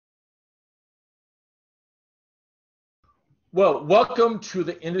Well, welcome to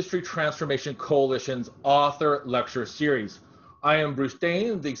the Industry Transformation Coalition's author lecture series. I am Bruce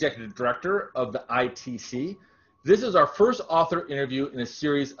Dane, the Executive Director of the ITC. This is our first author interview in a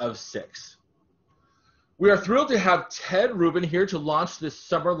series of 6. We are thrilled to have Ted Rubin here to launch this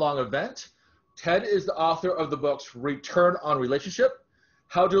summer-long event. Ted is the author of the books Return on Relationship,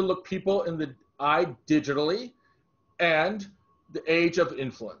 How to Look People in the Eye Digitally, and The Age of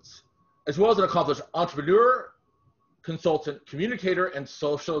Influence, as well as an accomplished entrepreneur, consultant, communicator, and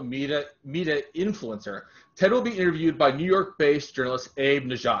social media influencer. Ted will be interviewed by New York-based journalist Abe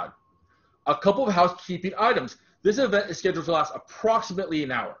Najad. A couple of housekeeping items. This event is scheduled to last approximately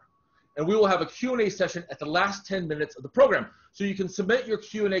an hour, and we will have a Q&A session at the last 10 minutes of the program. So you can submit your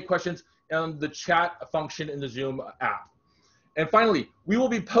Q&A questions on the chat function in the Zoom app. And finally, we will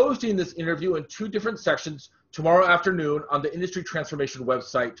be posting this interview in 2 different sections tomorrow afternoon on the Industry Transformation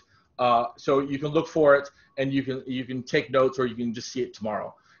website. So you can look for it and you can take notes, or you can just see it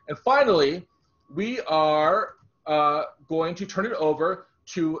tomorrow. And finally, we are going to turn it over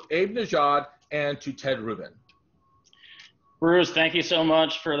to Abe Najad and to Ted Rubin. Bruce, thank you so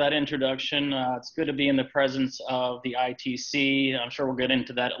much for that introduction. It's good to be in the presence of the ITC. I'm sure we'll get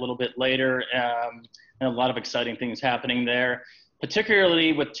into that a little bit later. And a lot of exciting things happening there,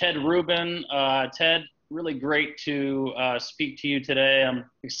 particularly with Ted Rubin. Ted, really great to speak to you today. I'm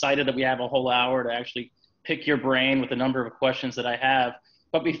excited that we have a whole hour to actually pick your brain with a number of questions that I have.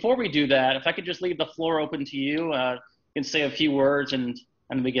 But before we do that, if I could just leave the floor open to you, you can say a few words and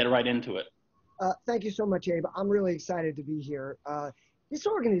we get right into it. Thank you so much, Abe. I'm really excited to be here. This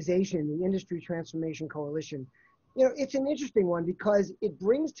organization, the Industry Transformation Coalition, it's an interesting one because it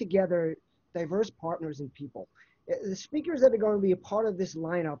brings together diverse partners and people. The speakers that are going to be a part of this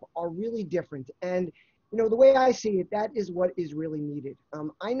lineup are really different. And, the way I see it, that is what is really needed.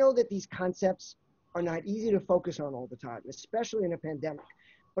 I know that these concepts are not easy to focus on all the time, especially in a pandemic.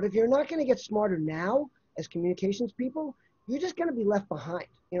 But if you're not going to get smarter now as communications people, you're just going to be left behind.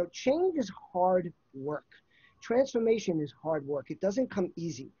 Change is hard work. Transformation is hard work. It doesn't come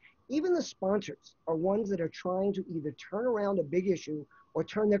easy. Even the sponsors are ones that are trying to either turn around a big issue or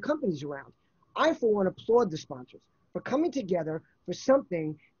turn their companies around. I, for one, applaud the sponsors for coming together for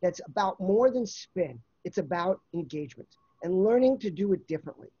something that's about more than spin. It's about engagement and learning to do it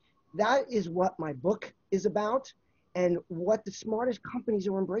differently. That is what my book is about and what the smartest companies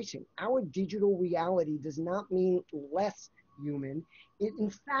are embracing. Our digital reality does not mean less human. It, in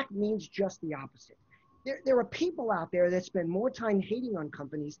fact, means just the opposite. There are people out there that spend more time hating on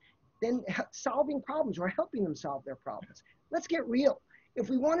companies than solving problems or helping them solve their problems. Let's get real. If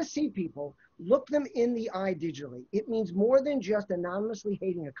we want to see people, look them in the eye digitally. It means more than just anonymously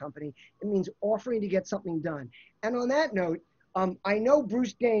hating a company. It means offering to get something done. And on that note, I know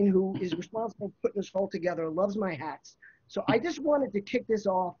Bruce Dane, who is responsible for putting this whole together, loves my hats. So I just wanted to kick this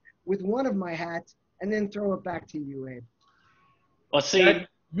off with one of my hats and then throw it back to you, Abe. Let's see. Ted,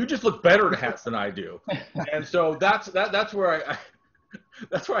 you just look better in hats than I do. And so that's where I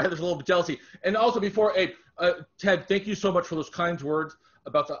that's where I have this little bit of jealousy. And also before Abe, Ted, thank you so much for those kind words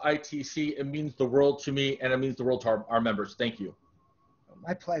about the ITC. It means the world to me, and it means the world to our members. Thank you.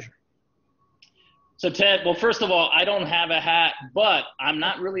 My pleasure. So Ted, well, first of all, I don't have a hat, but I'm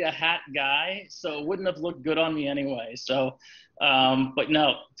not really a hat guy, so it wouldn't have looked good on me anyway. So, but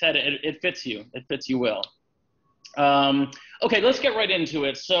no, Ted, it fits you. It fits you well. Okay, let's get right into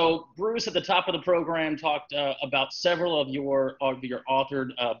it. So Bruce at the top of the program talked about several of your authored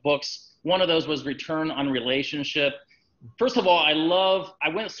books. One of those was Return on Relationship. First of all, I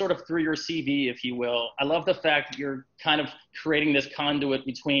went sort of through your CV, if you will. I love the fact that you're kind of creating this conduit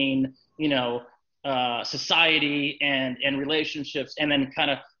between, society and relationships, and then kind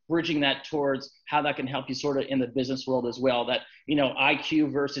of bridging that towards how that can help you sort of in the business world as well. That,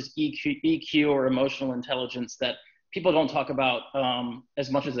 IQ versus EQ or emotional intelligence that people don't talk about as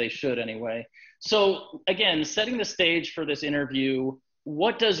much as they should anyway. So again, setting the stage for this interview,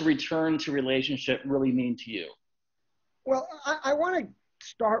 what does return to relationship really mean to you? Well, I want to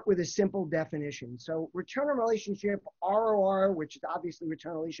start with a simple definition. So return on relationship, ROR, which is obviously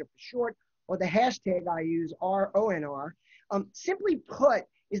return on relationship for short, or the hashtag I use, RONR, simply put,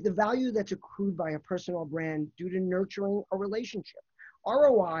 is the value that's accrued by a personal brand due to nurturing a relationship.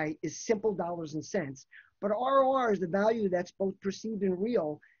 ROI is simple dollars and cents, but ROR is the value that's both perceived and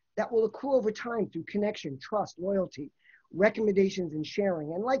real that will accrue over time through connection, trust, loyalty, recommendations, and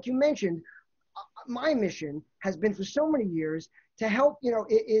sharing. And like you mentioned, my mission has been for so many years to help,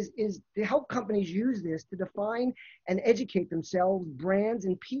 is to help companies use this to define and educate themselves, brands,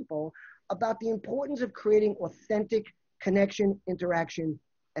 and people about the importance of creating authentic connection, interaction,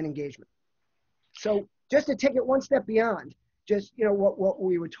 and engagement. So just to take it one step beyond, just, you know, what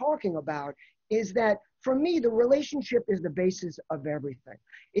we were talking about is that for me, the relationship is the basis of everything.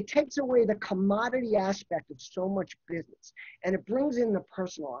 It takes away the commodity aspect of so much business, and it brings in the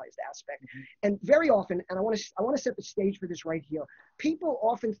personalized aspect. And very often, and I want to set the stage for this right here. People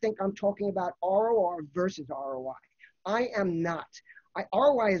often think I'm talking about ROR versus ROI. I am not.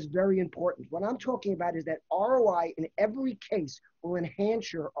 ROI is very important. What I'm talking about is that ROI in every case will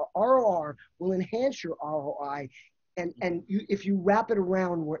enhance your ROR, will enhance your ROI, and if you wrap it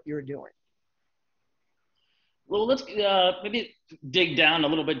around what you're doing. Well, let's maybe dig down a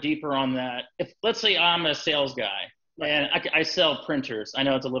little bit deeper on that. If, let's say I'm a sales guy and I sell printers. I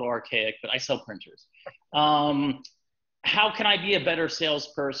know it's a little archaic, but I sell printers. How can I be a better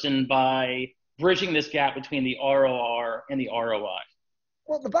salesperson by bridging this gap between the ROR and the ROI?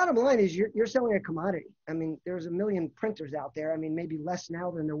 Well, the bottom line is you're selling a commodity. I mean, there's a million printers out there. I mean, maybe less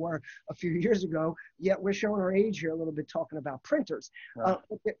now than there were a few years ago, yet we're showing our age here a little bit talking about printers. Right.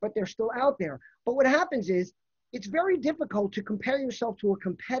 But they're still out there. But what happens is it's very difficult to compare yourself to a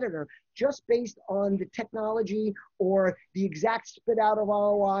competitor just based on the technology or the exact spit out of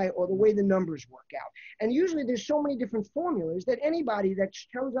ROI or the way the numbers work out. And usually there's so many different formulas that anybody that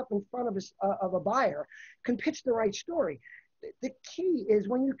shows up in front of a buyer can pitch the right story. The key is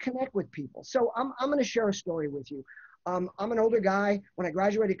when you connect with people. So I'm going to share a story with you. I'm an older guy. When I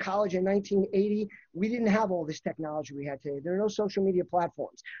graduated college in 1980, we didn't have all this technology we have today. There are no social media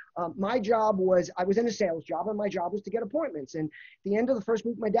platforms. My job was, I was in a sales job, and my job was to get appointments. And at the end of the first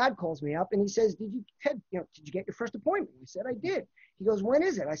week, my dad calls me up and he says, Ted, did you get your first appointment? I said, I did. He goes, when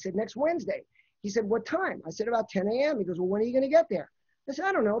is it? I said, next Wednesday. He said, what time? I said, about 10 a.m. He goes, well, when are you going to get there? I said,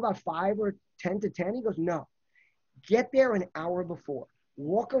 I don't know, about 5 or 10 to 10. He goes, no, get there an hour before.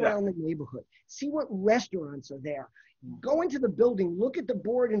 Walk around the neighborhood. See what restaurants are there. Go into the building, look at the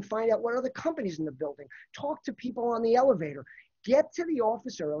board and find out what other companies in the building. Talk to people on the elevator. Get to the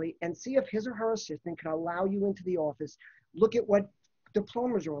office early and see if his or her assistant can allow you into the office. Look at what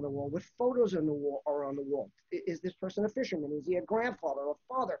diplomas are on the wall, what photos on the wall are on the wall. Is this person a fisherman? Is he a grandfather or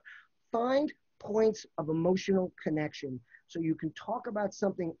a father? Find points of emotional connection so you can talk about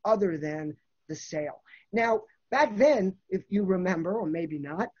something other than the sale. Now, back then, if you remember, or maybe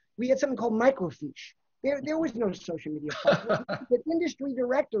not, we had something called microfiche. There was no social media platform. The industry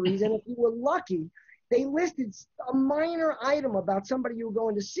directories, and if you were lucky, they listed a minor item about somebody you were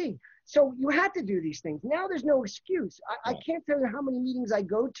going to see. So you had to do these things. Now there's no excuse. I can't tell you how many meetings I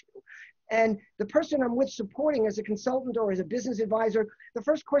go to. And the person I'm with supporting as a consultant or as a business advisor, the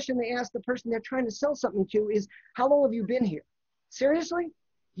first question they ask the person they're trying to sell something to is, how long have you been here? Seriously?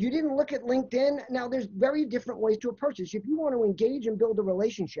 You didn't look at LinkedIn? Now, there's very different ways to approach this. If you want to engage and build a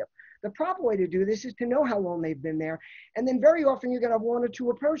relationship, the proper way to do this is to know how long they've been there. And then very often you're going to have one or two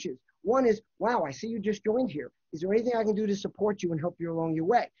approaches. One is, wow, I see you just joined here. Is there anything I can do to support you and help you along your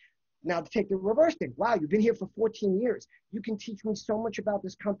way? Now, to take the reverse thing, wow, you've been here for 14 years. You can teach me so much about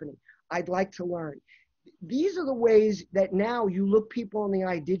this company. I'd like to learn. These are the ways that now you look people in the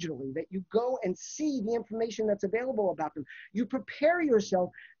eye digitally, that you go and see the information that's available about them. You prepare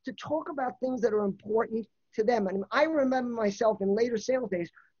yourself to talk about things that are important to them. And I remember myself in later sales days,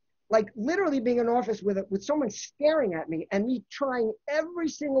 like literally being in an office with someone staring at me and me trying every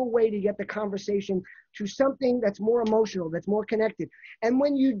single way to get the conversation to something that's more emotional, that's more connected. And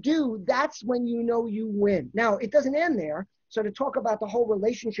when you do, that's when you know you win. Now, it doesn't end there. So to talk about the whole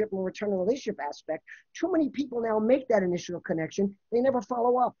relationship and return relationship aspect, too many people now make that initial connection. They never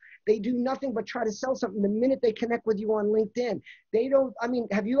follow up. They do nothing but try to sell something the minute they connect with you on LinkedIn. They don't, I mean,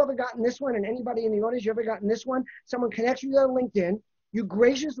 have you ever gotten this one? And anybody in the audience, you ever gotten this one? Someone connects you on LinkedIn. You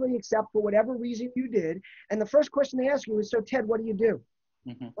graciously accept for whatever reason you did. And the first question they ask you is, so Ted, what do you do?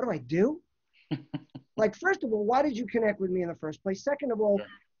 Mm-hmm. What do I do? Like, first of all, why did you connect with me in the first place? Second of all,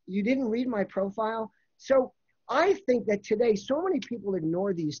 you didn't read my profile. So I think that today, so many people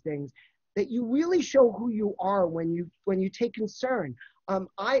ignore these things that you really show who you are when you take concern.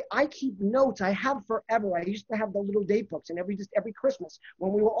 I keep notes. I have forever. I used to have the little date books, and every Christmas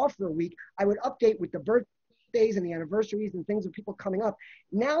when we were off for a week, I would update with the birthdays and the anniversaries and things of people coming up.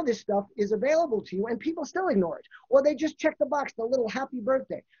 Now this stuff is available to you, and people still ignore it, or they just check the box, the little happy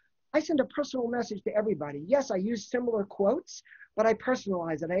birthday. I send a personal message to everybody. Yes, I use similar quotes, but I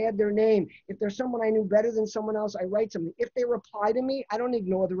personalize it. I add their name. If there's someone I knew better than someone else, I write something. If they reply to me, I don't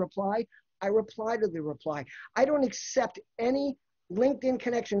ignore the reply. I reply to the reply. I don't accept any LinkedIn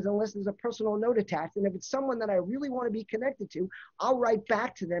connections unless there's a personal note attached. And if it's someone that I really want to be connected to, I'll write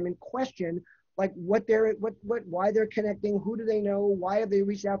back to them and question like why they're connecting, who do they know, why have they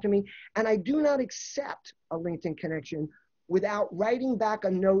reached out to me? And I do not accept a LinkedIn connection without writing back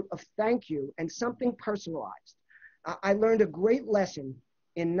a note of thank you and something personalized. I learned a great lesson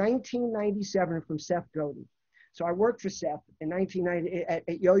in 1997 from Seth Godin. So I worked for Seth in 1990 at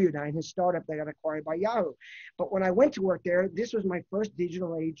Yoyodyne, his startup that got acquired by Yahoo. But when I went to work there, this was my first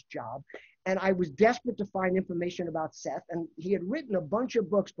digital age job. And I was desperate to find information about Seth. And he had written a bunch of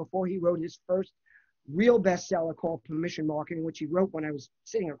books before he wrote his first real bestseller called Permission Marketing, which he wrote when I was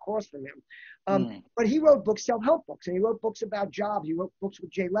sitting across from him. But he wrote books, self-help books, and he wrote books about jobs. He wrote books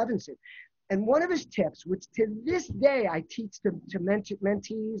with Jay Levinson. And one of his tips, which to this day I teach to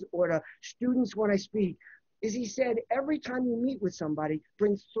mentees or to students when I speak, is he said, every time you meet with somebody,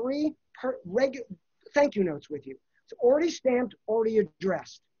 bring 3 thank you notes with you. It's already stamped, already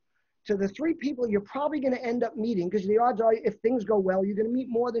addressed. To the 3 people you're probably going to end up meeting, because the odds are if things go well, you're going to meet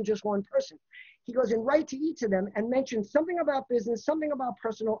more than just one person. He goes and write to each of them and mention something about business, something about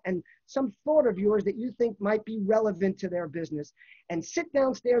personal, and some thought of yours that you think might be relevant to their business. And sit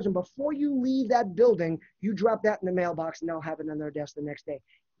downstairs, and before you leave that building, you drop that in the mailbox and they'll have it on their desk the next day.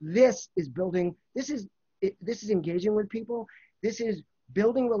 This is building, this is engaging with people. This is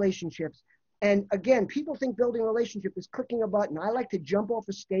building relationships. And again, people think building a relationship is clicking a button. I like to jump off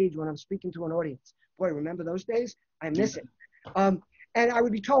a stage when I'm speaking to an audience. Boy, remember those days? I miss it. And I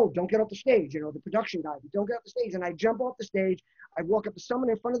would be told, don't get off the stage, the production guy, don't get off the stage. And I jump off the stage, I walk up to someone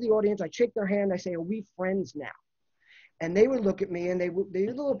in front of the audience, I shake their hand, I say, are we friends now? And they would look at me and they were a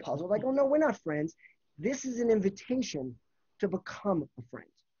little puzzled, like, oh no, we're not friends. This is an invitation to become a friend.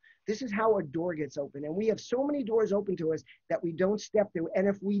 This is how a door gets open. And we have so many doors open to us that we don't step through. And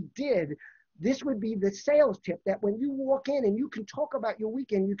if we did, this would be the sales tip, that when you walk in and you can talk about your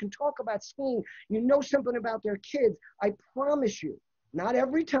weekend, you can talk about skiing, you know something about their kids, I promise you, not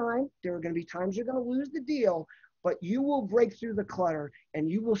every time, there are going to be times you're going to lose the deal, but you will break through the clutter and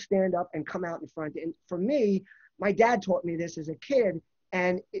you will stand up and come out in front. And for me, my dad taught me this as a kid,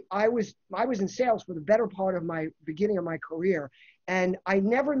 and I was in sales for the better part of my beginning of my career. And I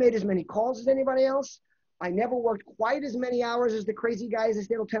never made as many calls as anybody else. I never worked quite as many hours as the crazy guys that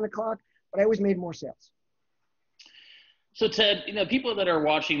stayed till 10 o'clock, but I always made more sales. So Ted, people that are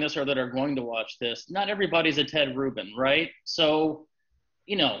watching this or that are going to watch this, not everybody's a Ted Rubin, right? So,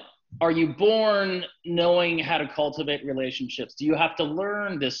 are you born knowing how to cultivate relationships? Do you have to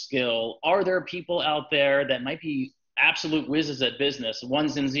learn this skill? Are there people out there that might be absolute whizzes at business,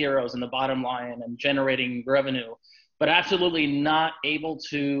 ones and zeros in the bottom line and generating revenue, but absolutely not able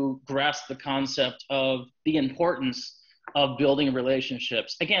to grasp the concept of the importance of building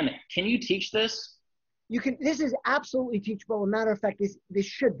relationships? Again, can you teach this? You can. This is absolutely teachable. As a matter of fact, this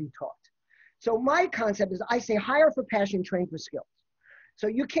should be taught. So my concept is, I say, hire for passion, train for skills. So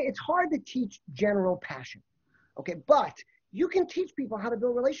it's hard to teach general passion, okay? But you can teach people how to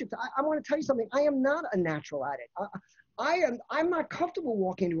build relationships. I want to tell you something. I am not a natural at it. I'm not comfortable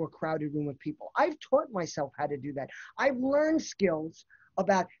walking into a crowded room with people. I've taught myself how to do that. I've learned skills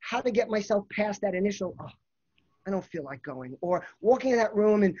about how to get myself past that initial, I don't feel like going, or walking in that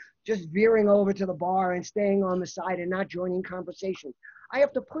room and just veering over to the bar and staying on the side and not joining conversation. I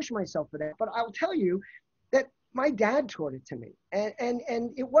have to push myself for that. But I'll tell you that my dad taught it to me, and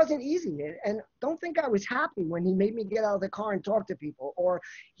it wasn't easy. And don't think I was happy when he made me get out of the car and talk to people. Or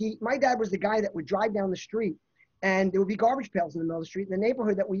my dad was the guy that would drive down the street and there would be garbage pails in the middle of the street in the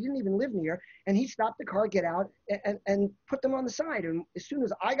neighborhood that we didn't even live near. And he'd stop the car, get out and put them on the side. And as soon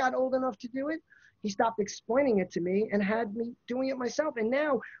as I got old enough to do it, he stopped explaining it to me and had me doing it myself. And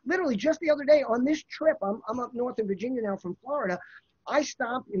now, literally just the other day on this trip, I'm up north in Virginia now from Florida. I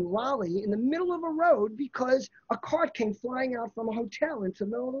stopped in Raleigh in the middle of a road because a cart came flying out from a hotel into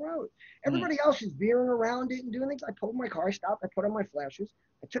the middle of the road. Everybody else is veering around it and doing things. I pulled my car, I stopped, I put on my flashers,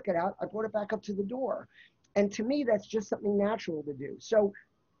 I took it out, I brought it back up to the door. And to me, that's just something natural to do. So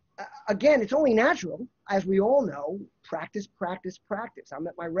again, it's only natural, as we all know, practice, practice, practice. I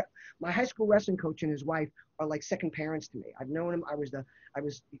met my high school wrestling coach and his wife are like second parents to me. I've known him.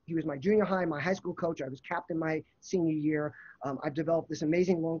 He was my junior high, my high school coach. I was captain my senior year. I've developed this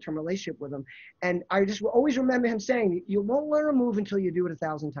amazing long-term relationship with him. And I just always remember him saying, you won't learn a move until you do it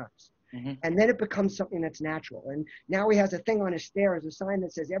 1,000 times. Mm-hmm. And then it becomes something that's natural. And now he has a thing on his stairs, a sign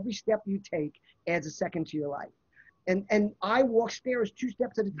that says, every step you take adds a second to your life. And I walk stairs 2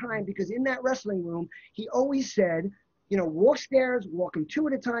 steps at a time, because in that wrestling room, he always said, walk stairs, walk them 2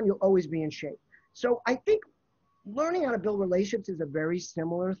 at a time, you'll always be in shape. So I think learning how to build relationships is a very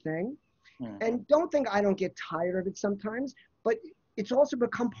similar thing. Mm-hmm. And don't think I don't get tired of it sometimes, but it's also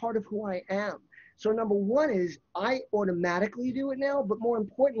become part of who I am. So number one is I automatically do it now, but more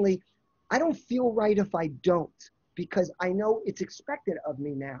importantly, I don't feel right if I don't, because I know it's expected of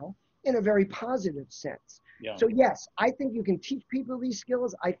me now in a very positive sense. Yeah. So yes, I think you can teach people these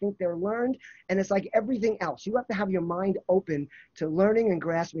skills. I think they're learned, and it's like everything else. You have to have your mind open to learning and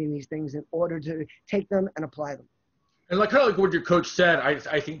grasping these things in order to take them and apply them. And like kind of like what your coach said,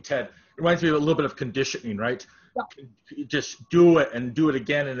 I think, Ted, it reminds me of a little bit of conditioning, right? Yeah. You just do it and do it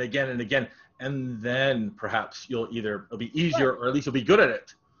again and again and again, and then perhaps it'll be easier, Right. or at least you'll be good at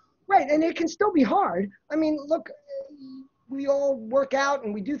it. Right, and it can still be hard. I mean, look, we all work out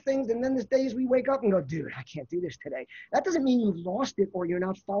and we do things, and then there's days we wake up and go, dude, I can't do this today. That doesn't mean you've lost it or you're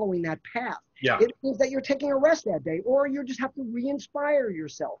not following that path. Yeah. It means that you're taking a rest that day, or you just have to re-inspire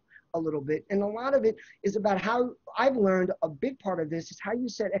yourself a little bit. And a lot of it is about how I've learned a big part of this is how you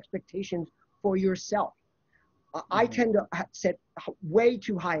set expectations for yourself. I tend to set way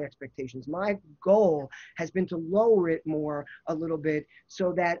too high expectations. My goal has been to lower it a little bit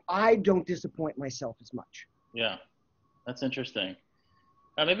so that I don't disappoint myself as much. Yeah, that's interesting.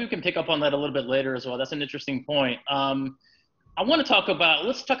 Maybe we can pick up on that a little bit later as well. That's an interesting point. Let's talk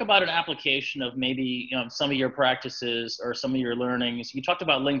about an application of maybe some of your practices or some of your learnings. You talked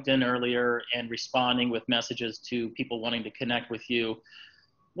about LinkedIn earlier and responding with messages to people wanting to connect with you.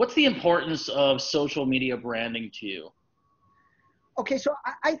 What's the importance of social media branding to you? Okay, so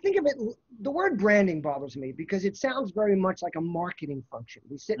I think of it, the word branding bothers me because it sounds very much like a marketing function.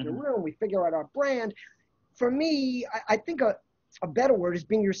 We sit in a room, we figure out our brand. For me, I think a better word is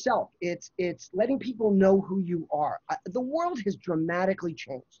being yourself. It's letting people know who you are. The world has dramatically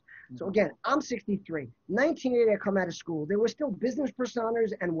changed. So again, I'm 63. 1980, I come out of school. There were still business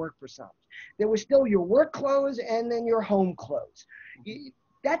personas and work personas. There was still your work clothes and then your home clothes.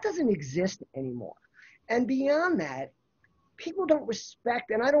 That doesn't exist anymore. And beyond that, people don't respect,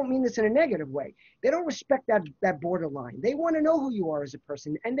 and I don't mean this in a negative way, they don't respect that borderline. They want to know who you are as a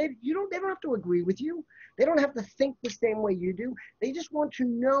person, and they don't have to agree with you. They don't have to think the same way you do. They just want to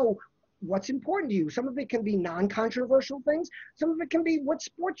know what's important to you. Some of it can be non-controversial things. Some of it can be what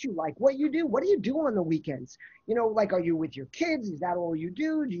sports you like, what you do. What do you do on the weekends? Like, are you with your kids? Is that all you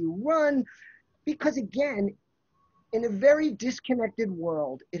do? Do you run? Because again, in a very disconnected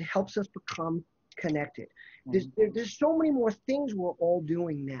world, it helps us become connected. There's so many more things we're all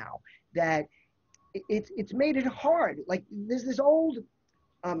doing now that it's made it hard. Like there's this old,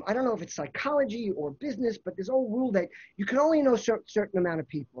 I don't know if it's psychology or business, but this old rule that you can only know a certain amount of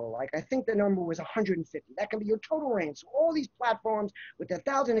people. Like I think the number was 150. That can be your total range. So all these platforms with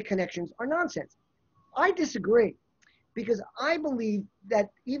 1,000 of connections are nonsense. I disagree because I believe that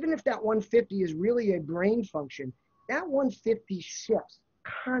even if that 150 is really a brain function, that 150 shifts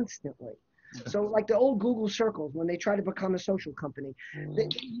constantly. So like the old Google circles, when they try to become a social company,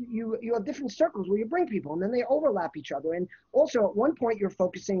 you have different circles where you bring people and then they overlap each other. And also at one point you're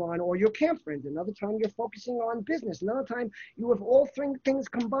focusing on, or your camp friends, another time you're focusing on business, another time you have all three things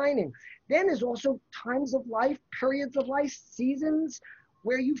combining. Then there's also times of life, periods of life, seasons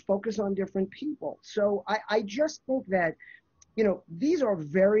where you focus on different people. So I just think that, these are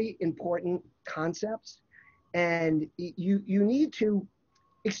very important concepts. And you need to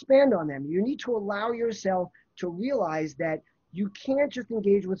expand on them. You need to allow yourself to realize that you can't just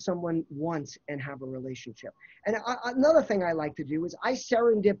engage with someone once and have a relationship. And another thing I like to do is I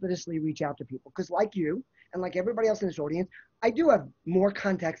serendipitously reach out to people because like you and like everybody else in this audience, I do have more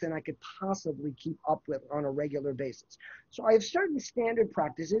contacts than I could possibly keep up with on a regular basis. So I have certain standard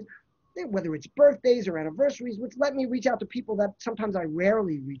practices, whether it's birthdays or anniversaries, which let me reach out to people that sometimes I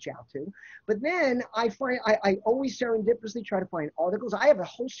rarely reach out to. But then I always serendipitously try to find articles. I have a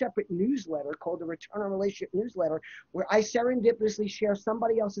whole separate newsletter called the Return on Relationship newsletter, where I serendipitously share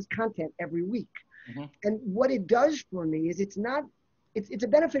somebody else's content every week. And what it does for me is it's a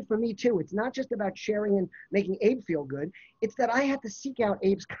benefit for me too. It's not just about sharing and making Abe feel good. It's that I have to seek out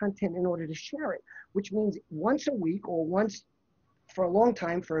Abe's content in order to share it, which means once a week or once for a long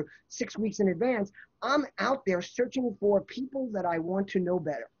time, for 6 weeks in advance, I'm out there searching for people that I want to know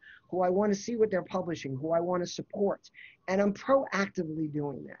better, who I want to see what they're publishing, who I want to support. And I'm proactively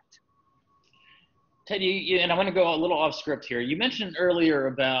doing that. Ted, and I want to go a little off script here. You mentioned earlier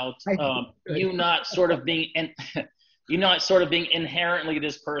about you not sort of being inherently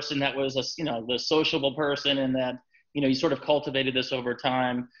this person that was the sociable person, and that you sort of cultivated this over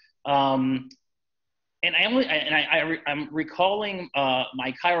time. And I'm recalling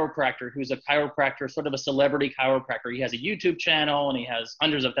my chiropractor, who's a chiropractor, sort of a celebrity chiropractor. He has a YouTube channel and he has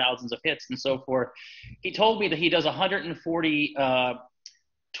hundreds of thousands of hits and so forth. He told me that he does 140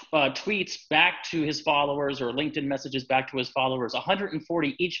 tweets back to his followers, or LinkedIn messages back to his followers,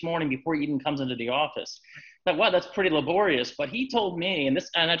 140 each morning before he even comes into the office. I thought, wow, that's pretty laborious. But he told me, and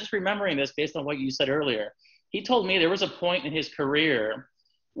I'm just remembering this based on what you said earlier, he told me there was a point in his career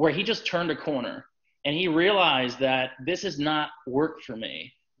where he just turned a corner. And he realized that this is not work for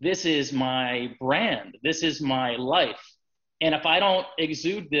me. This is my brand. This is my life. And if I don't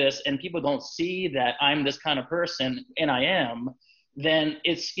exude this and people don't see that I'm this kind of person, and I am, then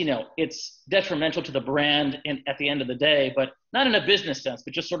it's, you know, it's detrimental to the brand at the end of the day, but not in a business sense,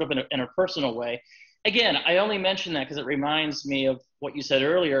 but just sort of in a personal way. Again, I only mention that because it reminds me of what you said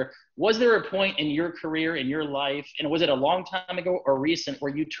earlier. Was there a point in your career, in your life, and was it a long time ago or recent,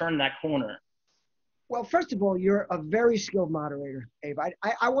 where you turned that corner? Well, first of all, you're a very skilled moderator, Abe.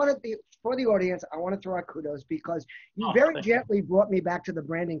 I want to be, for the audience, I want to throw out kudos because you very gently brought me back to the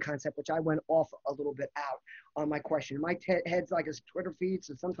branding concept, which I went off a little bit out on my question. My head's like a Twitter feed,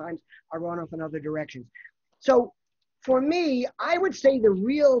 so sometimes I run off in other directions. So for me, I would say the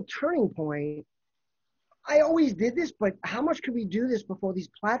real turning point, I always did this, but how much could we do this before these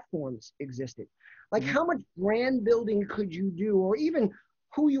platforms existed? Like how much brand building could you do, or even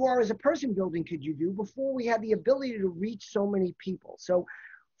who you are as a person building could you do before we had the ability to reach so many people? So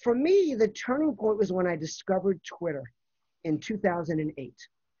for me, the turning point was when I discovered Twitter in 2008.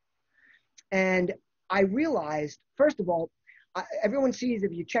 And I realized, first of all, everyone sees,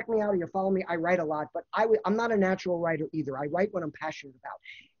 if you check me out or you follow me, I write a lot, but I'm not a natural writer either. I write what I'm passionate about.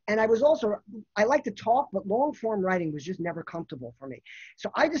 And I like to talk, but long form writing was just never comfortable for me. So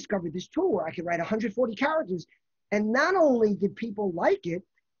I discovered this tool where I could write 140 characters. And not only did people like it,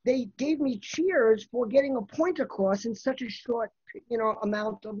 they gave me cheers for getting a point across in such a short,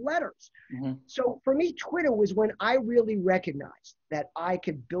 amount of letters. So for me, Twitter was when I really recognized that I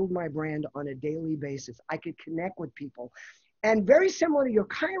could build my brand on a daily basis. I could connect with people. And very similar to your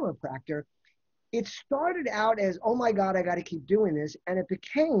chiropractor, it started out as, oh my God, I got to keep doing this. And it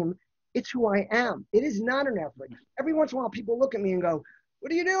became, it's who I am. It is not an effort. Every once in a while, people look at me and go,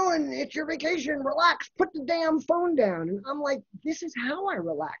 what are you doing? It's your vacation. Relax. Put the damn phone down. And I'm like, this is how I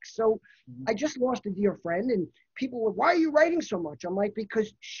relax. So I just lost a dear friend, and people were, why are you writing so much? I'm like,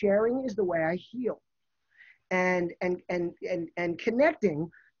 because sharing is the way I heal. And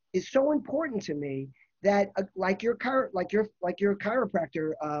connecting is so important to me that like your chiropractor,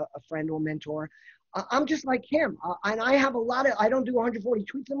 a friend or mentor, I'm just like him. And I have I don't do 140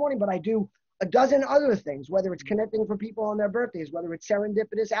 tweets in the morning, but I do a dozen other things, whether it's connecting for people on their birthdays, whether it's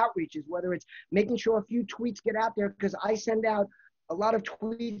serendipitous outreaches, whether it's making sure a few tweets get out there, because I send out a lot of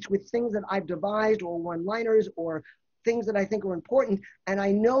tweets with things that I've devised or one-liners or things that I think are important. And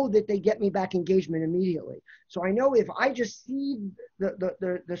I know that they get me back engagement immediately. So I know if I just see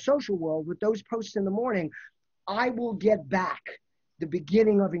the social world with those posts in the morning, I will get back the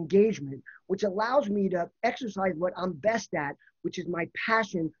beginning of engagement, which allows me to exercise what I'm best at, which is my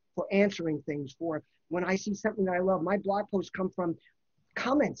passion for answering things. For when I see something that I love, my blog posts come from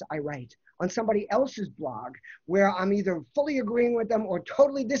comments I write on somebody else's blog where I'm either fully agreeing with them or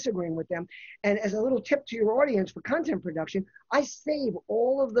totally disagreeing with them. And as a little tip to your audience for content production, I save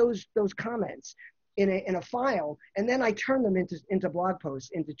all of those comments in a file, and then I turn them into blog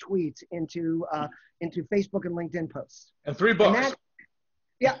posts, into tweets, into Facebook and LinkedIn posts. And 3 books.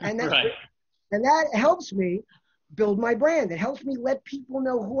 And that helps me build my brand. It helps me let people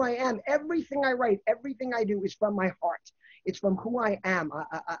know who I am. Everything I write, everything I do is from my heart. It's from who I am.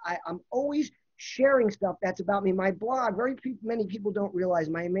 I'm always sharing stuff that's about me. My blog, many people don't realize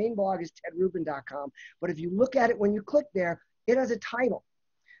my main blog is tedrubin.com. But if you look at it, when you click there, it has a title.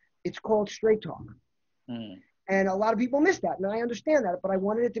 It's called Straight Talk. And a lot of people miss that. And I understand that, but I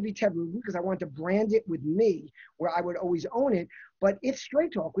wanted it to be Ted Rubin because I wanted to brand it with me, where I would always own it. But it's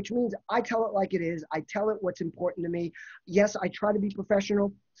Straight Talk, which means I tell it like it is. I tell it what's important to me. Yes, I try to be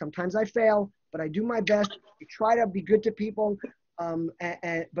professional. Sometimes I fail, but I do my best. I try to be good to people.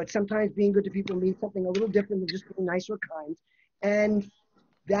 But sometimes being good to people means something a little different than just being nice or kind. And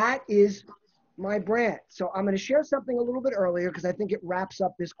that is my brand. So I'm going to share something a little bit earlier because I think it wraps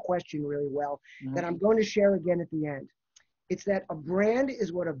up this question really well, that I'm going to share again at the end. It's that a brand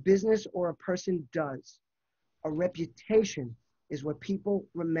is what a business or a person does. A reputation is what people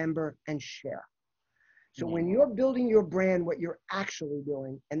remember and share. So when you're building your brand, what you're actually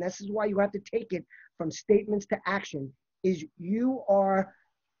doing, and this is why you have to take it from statements to action, is you are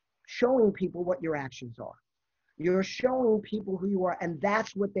showing people what your actions are. You're showing people who you are, and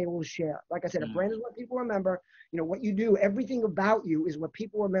that's what they will share. Like I said, a brand is what people remember. What you do, everything about you is what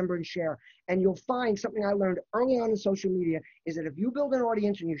people remember and share. And you'll find something I learned early on in social media is that if you build an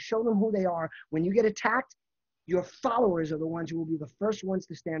audience and you show them who they are, when you get attacked, your followers are the ones who will be the first ones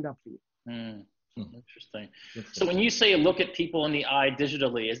to stand up for you. Interesting. So when you say look at people in the eye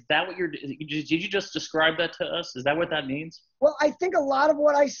digitally, is that what did you just describe that to us? Is that what that means? Well, I think a lot of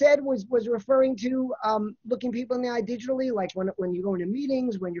what I said was referring to looking people in the eye digitally, like when you go into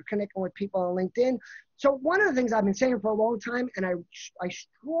meetings, when you're connecting with people on LinkedIn. So one of the things I've been saying for a long time, and I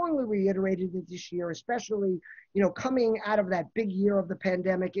strongly reiterated it this year, especially, you know, coming out of that big year of the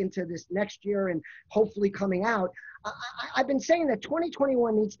pandemic into this next year and hopefully coming out, I've been saying that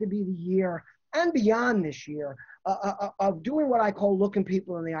 2021 needs to be the year and beyond this year of doing what I call looking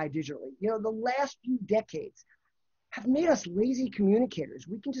people in the eye digitally. You know, the last few decades have made us lazy communicators.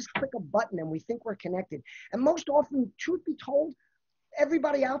 We can just click a button and we think we're connected. And most often, truth be told,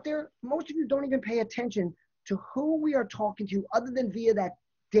 everybody out there, most of you don't even pay attention to who we are talking to other than via that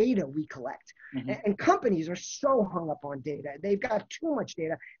data we collect. Mm-hmm. And companies are so hung up on data. They've got too much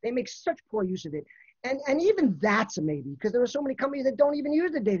data. They make such poor use of it. And even that's a maybe, because there are so many companies that don't even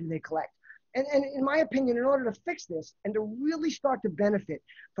use the data they collect. And in my opinion, in order to fix this and to really start to benefit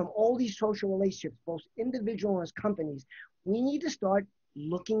from all these social relationships, both individual and as companies, we need to start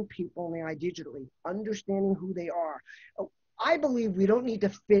looking people in the eye digitally, understanding who they are. I believe we don't need to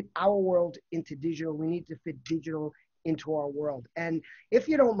fit our world into digital. We need to fit digital into our world. And if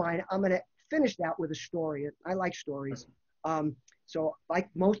you don't mind, I'm going to finish that with a story. I like stories. So like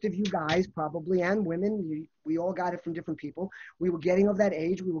most of you guys probably, and women, we all got it from different people. We were getting of that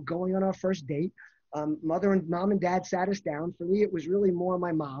age. We were going on our first date. Mom and dad sat us down. For me, it was really more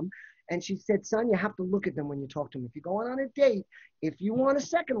my mom. And she said, son, you have to look at them when you talk to them. If you're going on a date, if you want a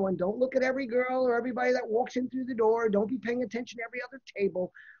second one, don't look at every girl or everybody that walks in through the door. Don't be paying attention to every other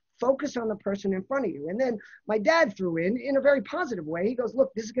table. Focus on the person in front of you. And then my dad threw in a very positive way. He goes,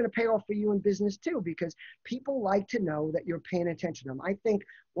 look, this is going to pay off for you in business too, because people like to know that you're paying attention to them. I think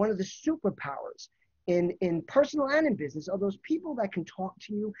one of the superpowers in personal and in business are those people that can talk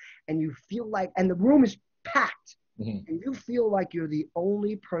to you and you feel like, and the room is packed, mm-hmm. and you feel like you're the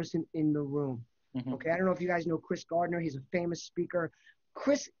only person in the room. Mm-hmm. Okay, I don't know if you guys know Chris Gardner. He's a famous speaker.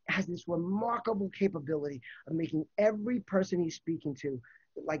 Chris has this remarkable capability of making every person he's speaking to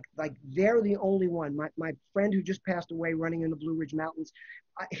like they're the only one. My friend who just passed away running in the Blue Ridge Mountains,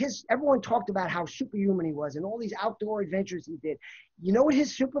 everyone talked about how superhuman he was and all these outdoor adventures he did. You know what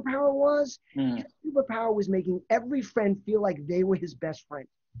his superpower was? His superpower was making every friend feel like they were his best friend,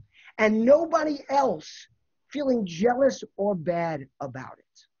 and nobody else feeling jealous or bad about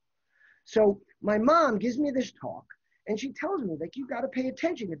it. So my mom gives me this talk, and she tells me, like, you got to pay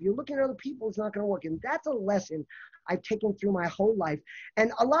attention. If you're looking at other people, it's not going to work. And that's a lesson I've taken through my whole life.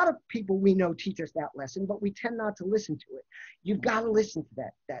 And a lot of people we know teach us that lesson, but we tend not to listen to it. You've got to listen to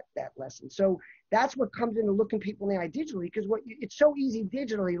that lesson. So that's what comes into looking people in the eye digitally, because it's so easy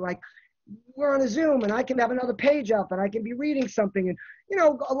digitally. Like, we're on a Zoom and I can have another page up and I can be reading something. And, you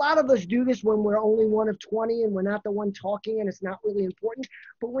know, a lot of us do this when we're only one of 20 and we're not the one talking and it's not really important.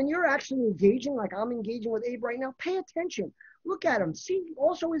 But when you're actually engaging, like I'm engaging with Abe right now, pay attention. Look at him. See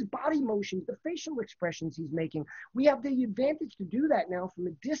also his body motions, the facial expressions he's making. We have the advantage to do that now from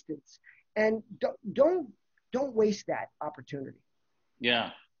a distance. And don't waste that opportunity. Yeah,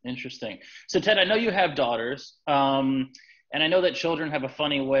 interesting. So Ted, I know you have daughters. And I know that children have a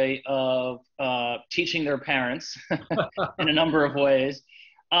funny way of teaching their parents in a number of ways.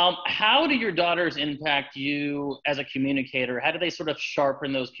 How do your daughters impact you as a communicator? How do they sort of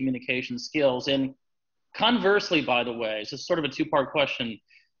sharpen those communication skills? And conversely, by the way, it's just sort of a two-part question.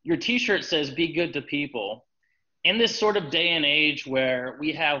 Your t-shirt says, be good to people. In this sort of day and age where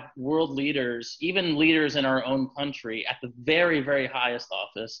we have world leaders, even leaders in our own country at the very, very highest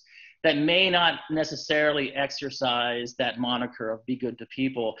office, that may not necessarily exercise that moniker of be good to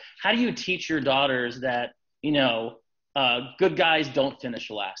people. How do you teach your daughters that, you know, good guys don't finish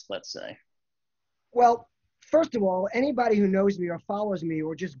last, let's say? Well, first of all, anybody who knows me or follows me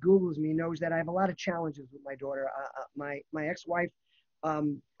or just Googles me knows that I have a lot of challenges with my daughter. My ex-wife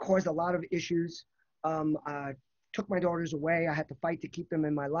caused a lot of issues, took my daughters away. I had to fight to keep them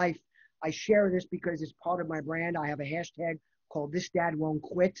in my life. I share this because it's part of my brand. I have a hashtag called This Dad Won't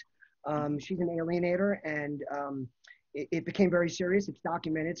Quit. She's an alienator, and it became very serious. It's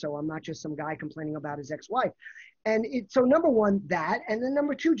documented, so I'm not just some guy complaining about his ex-wife. And so number one, that, and then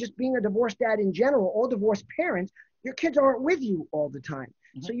number two, just being a divorced dad in general, or divorced parents, your kids aren't with you all the time.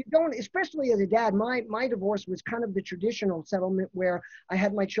 Mm-hmm. So you don't, especially as a dad, my divorce was kind of the traditional settlement where I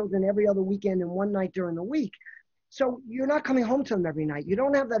had my children every other weekend and one night during the week. So you're not coming home to them every night. You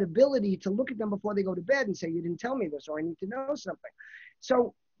don't have that ability to look at them before they go to bed and say, you didn't tell me this, or I need to know something.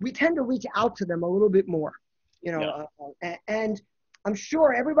 So we tend to reach out to them a little bit more, you know, and I'm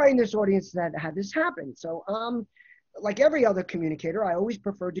sure everybody in this audience that had this happen. So like every other communicator, I always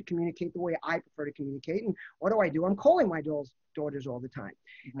prefer to communicate the way I prefer to communicate. And what do? I'm calling my daughters all the time.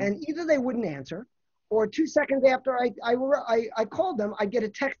 Mm-hmm. And either they wouldn't answer, or 2 seconds after I called them, I get a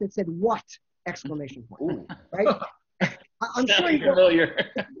text that said, "What?" exclamation point. Right? I'm sure familiar.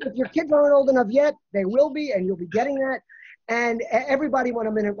 If your kids aren't old enough yet, they will be, and you'll be getting that. And everybody, when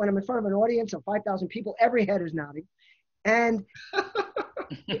I'm in front of an audience of 5,000 people, every head is nodding. And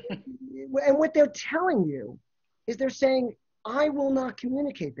what they're telling you is they're saying, I will not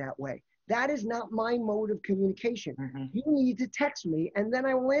communicate that way. That is not my mode of communication. Mm-hmm. You need to text me, and then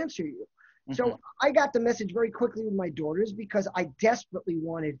I will answer you. Mm-hmm. So I got the message very quickly with my daughters because I desperately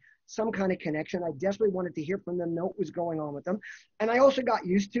wanted some kind of connection. I desperately wanted to hear from them, know what was going on with them. And I also got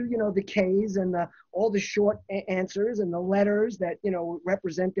used to, the Ks and all the short answers and the letters that,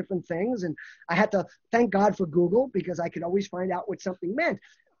 represent different things. And I had to thank God for Google because I could always find out what something meant.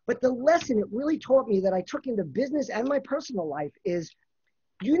 But the lesson it really taught me that I took into business and my personal life is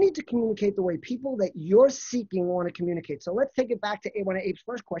you need to communicate the way people that you're seeking want to communicate. So let's take it back to one of Abe's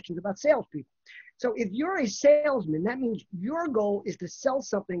first questions about salespeople. So if you're a salesman, that means your goal is to sell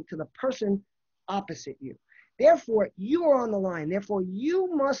something to the person opposite you. Therefore, you are on the line. Therefore, you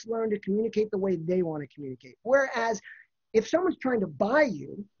must learn to communicate the way they want to communicate. Whereas if someone's trying to buy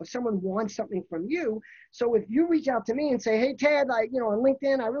you or someone wants something from you, so if you reach out to me and say, hey, Ted, on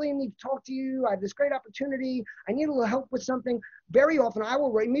LinkedIn, I really need to talk to you. I have this great opportunity. I need a little help with something. Very often I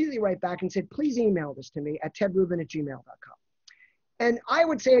will immediately write back and say, please email this to me at tedrubin@gmail.com. And I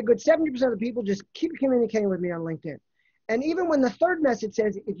would say a good 70% of the people just keep communicating with me on LinkedIn. And even when the third message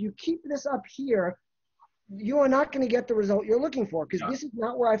says, if you keep this up here, you are not going to get the result you're looking for because this is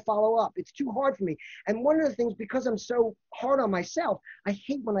not where I follow up. It's too hard for me. And one of the things, because I'm so hard on myself, I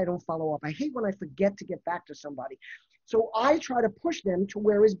hate when I don't follow up. I hate when I forget to get back to somebody. So I try to push them to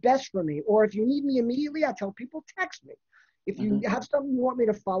where is best for me. Or if you need me immediately, I tell people, text me. If you have something you want me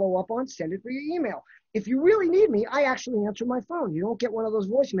to follow up on, send it through your email. If you really need me, I actually answer my phone. You don't get one of those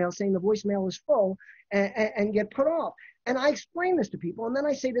voicemails saying the voicemail is full and get put off. And I explain this to people. And then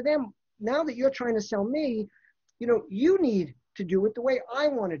I say to them, now that you're trying to sell me, you need to do it the way I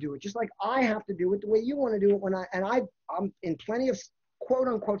want to do it, just like I have to do it the way you want to do it. I'm in plenty of quote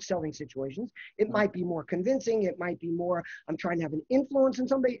unquote selling situations. It might be more convincing. It might be more, I'm trying to have an influence on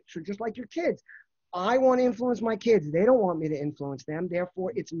somebody. So just like your kids, I want to influence my kids. They don't want me to influence them.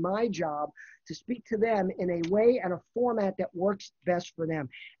 Therefore, it's my job to speak to them in a way and a format that works best for them.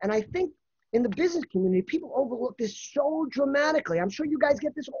 And I think in the business community, people overlook this so dramatically. I'm sure you guys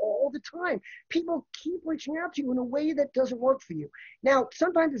get this all the time. People keep reaching out to you in a way that doesn't work for you. Now,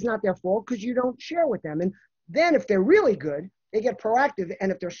 sometimes it's not their fault because you don't share with them. And then if they're really good, they get proactive.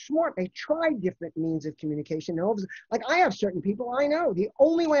 And if they're smart, they try different means of communication. Like I have certain people I know, the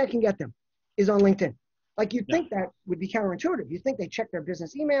only way I can get them is on LinkedIn. Like you'd think that would be counterintuitive. You think they check their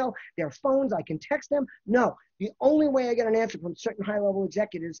business email, their phones, I can text them. No, the only way I get an answer from certain high-level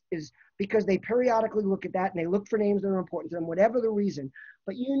executives is because they periodically look at that and they look for names that are important to them, whatever the reason.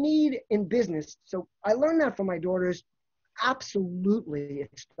 But you need in business, so I learned that from my daughters. Absolutely, it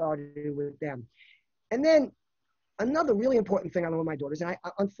started with them. And then another really important thing I learned with my daughters, and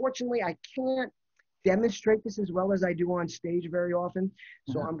unfortunately, I can't demonstrate this as well as I do on stage very often.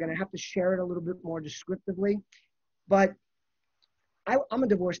 So I'm going to have to share it a little bit more descriptively. But I'm a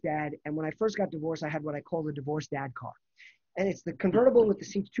divorced dad. And when I first got divorced, I had what I call the divorced dad car. And it's the convertible with the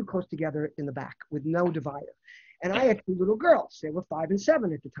seats too close together in the back with no divider. And I had 2 little girls. They were 5 and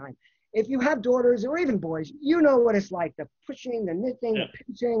 7 at the time. If you have daughters or even boys, you know what it's like, the pushing, the knitting, the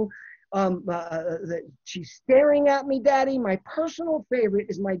pinching. She's staring at me, Daddy. My personal favorite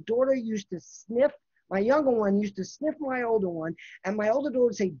is my daughter used to sniff. My younger one used to sniff my older one, and my older daughter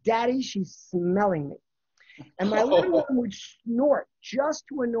would say, Daddy, she's smelling me. And my little one would snort just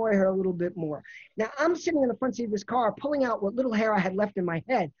to annoy her a little bit more. Now, I'm sitting in the front seat of this car, pulling out what little hair I had left in my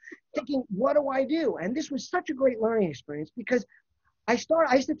head, thinking, what do I do? And this was such a great learning experience because I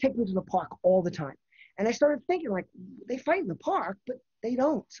used to take them to the park all the time. And I started thinking, like, they fight in the park, but they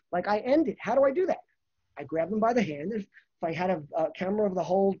don't. Like, I end it. How do I do that? I grab them by the hand. If I had a camera of the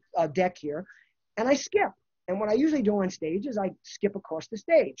whole deck here, and I skip. And what I usually do on stage is I skip across the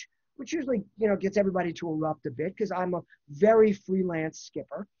stage, which usually, gets everybody to erupt a bit because I'm a very freelance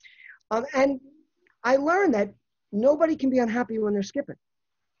skipper. And I learned that nobody can be unhappy when they're skipping.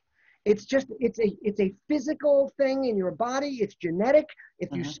 It's a physical thing in your body. It's genetic. If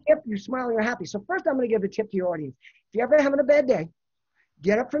you skip, you smile, and you're happy. So first, I'm going to give a tip to your audience. If you're ever having a bad day,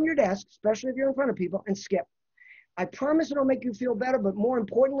 get up from your desk, especially if you're in front of people, and skip. I promise it'll make you feel better, but more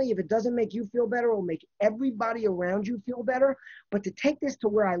importantly, if it doesn't make you feel better, it'll make everybody around you feel better. But to take this to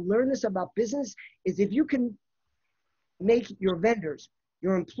where I learned this about business is if you can make your vendors,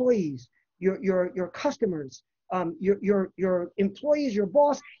 your employees, your customers, your employees, your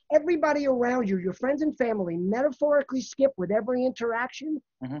boss, everybody around you, your friends and family, metaphorically skip with every interaction,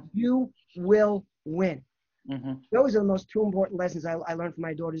 you will win. Those are the most two important lessons I learned from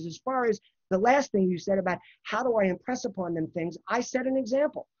my daughters. As far as the last thing you said about how do I impress upon them things, I set an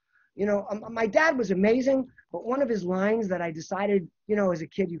example. You know, my dad was amazing, but one of his lines that I decided, you know, as a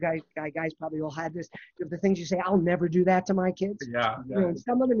kid, you guys probably all had this, the things you say, I'll never do that to my kids. Yeah. You know,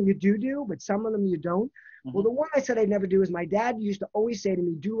 some of them you do, but some of them you don't. Well, the one I said I'd never do is my dad used to always say to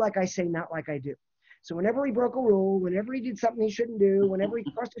me, do like I say, not like I do. So whenever he broke a rule, whenever he did something he shouldn't do, whenever he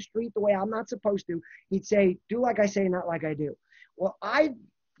crossed the street the way I'm not supposed to, he'd say, do like I say, not like I do. Well, I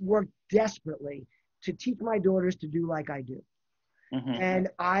worked desperately to teach my daughters to do like I do. And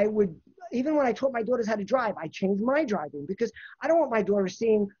I would, even when I taught my daughters how to drive, I changed my driving because I don't want my daughters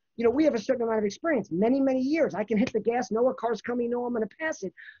seeing, you know, we have a certain amount of experience, many, many years. I can hit the gas, know a car's coming, know I'm going to pass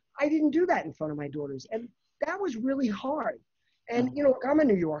it. I didn't do that in front of my daughters. And that was really hard. And, you know, I'm a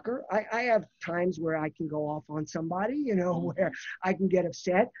New Yorker. I have times where I can go off on somebody, you know, where I can get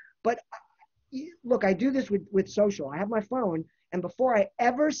upset. But look, I do this with social. I have my phone. And before I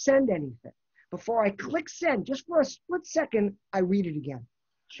ever send anything, before I click send, just for a split second, I read it again.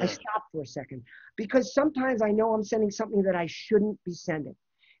 Sure. I stop for a second because sometimes I know I'm sending something that I shouldn't be sending.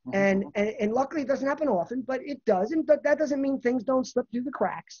 And luckily it doesn't happen often, but it does. And that doesn't mean things don't slip through the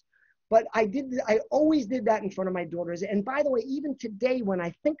cracks. But I always did that in front of my daughters. And by the way, even today, when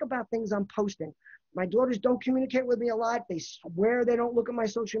I think about things I'm posting, my daughters don't communicate with me a lot. They swear they don't look at my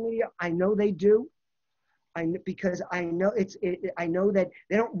social media. I know they do. Because I know I know that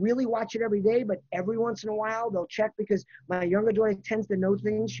they don't really watch it every day, but every once in a while they'll check because my younger daughter tends to know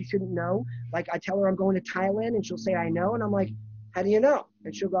things she shouldn't know. Like I tell her I'm going to Thailand and she'll say, I know. And I'm like, how do you know?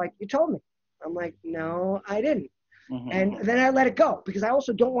 And she'll be like, you told me. I'm like, no, I didn't. And then I let it go because I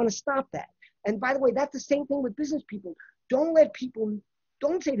also don't want to stop that. And by the way, that's the same thing with business people. Don't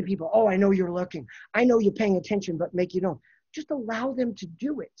say to people, oh, I know you're looking. I know you're paying attention, but make you don't. Just allow them to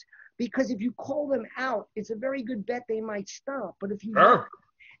do it. Because if you call them out, it's a very good bet they might stop. But if you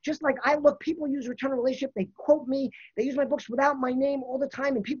just like people use Return a Relationship, they quote me, they use my books without my name all the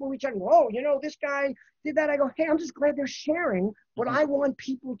time, and people reach out and go, oh, you know, this guy did that. I go, hey, I'm just glad they're sharing what I want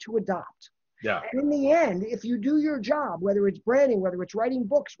people to adopt. Yeah. And in the end, if you do your job, whether it's branding, whether it's writing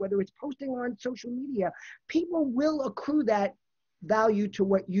books, whether it's posting on social media, people will accrue that value to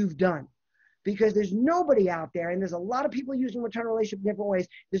what you've done. Because there's nobody out there, and there's a lot of people using Return a Relationship in different ways.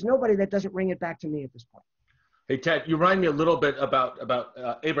 There's nobody that doesn't bring it back to me at this point. Hey, Ted, you remind me a little bit about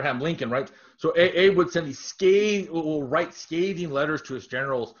Abraham Lincoln, right? So Abe would send will write scathing letters to his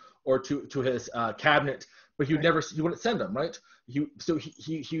generals or to his cabinet, but he wouldn't send them, right? He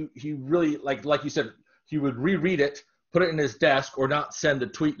really, like you said, he would reread it, put it in his desk, or not send the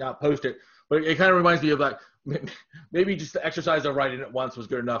tweet, not post it. But it kind of reminds me of like maybe just the exercise of writing it once was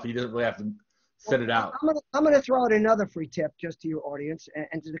good enough. He doesn't really have to send it out. I'm gonna throw out another free tip just to your audience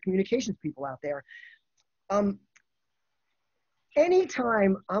and to the communications people out there.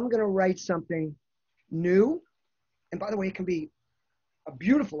 Anytime I'm gonna write something new, and by the way, it can be a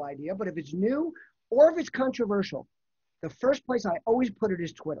beautiful idea, but if it's new or if it's controversial, the first place I always put it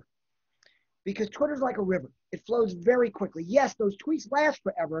is Twitter. Because Twitter's like a river. It flows very quickly. Yes, those tweets last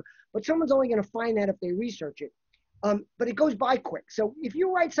forever, but someone's only going to find that if they research it. But it goes by quick. So if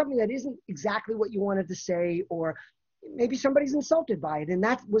you write something that isn't exactly what you wanted to say, or maybe somebody's insulted by it, and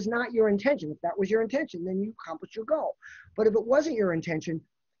that was not your intention. If that was your intention, then you accomplished your goal. But if it wasn't your intention,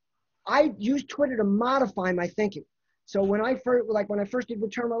 I used Twitter to modify my thinking. So when I first did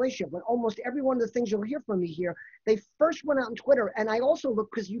Return Relationship, when almost every one of the things you'll hear from me here, they first went out on Twitter, and I also look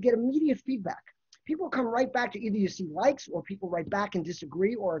because you get immediate feedback. People come right back to either you see likes or people write back and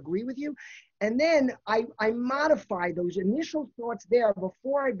disagree or agree with you. And then I modify those initial thoughts there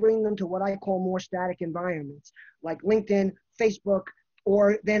before I bring them to what I call more static environments, like LinkedIn, Facebook,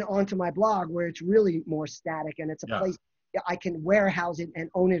 or then onto my blog where it's really more static and it's a place I can warehouse it and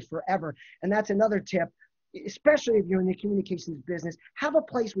own it forever. And that's another tip. Especially if you're in the communications business, have a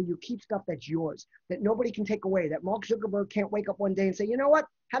place where you keep stuff that's yours, that nobody can take away, that Mark Zuckerberg can't wake up one day and say, you know what,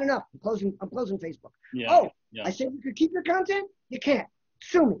 had enough, I'm closing Facebook. I said you could keep your content? You can't.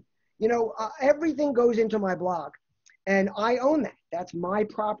 Sue me. You know, everything goes into my blog, and I own that. That's my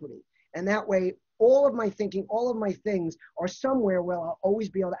property. And that way, all of my thinking, all of my things are somewhere where I'll always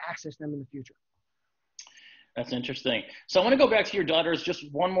be able to access them in the future. That's interesting. So I want to go back to your daughters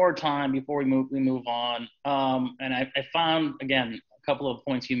just one more time before we move on. And I found, again, a couple of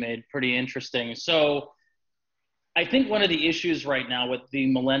points you made pretty interesting. So I think one of the issues right now with the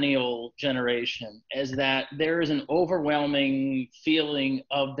millennial generation is that there is an overwhelming feeling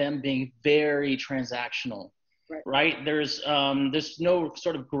of them being very transactional, right? There's no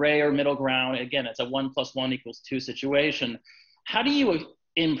sort of gray or middle ground. Again, it's a 1+1 = 2 situation. How do you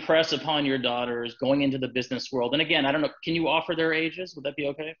impress upon your daughters going into the business world? And again, I don't know, can you offer their ages? Would that be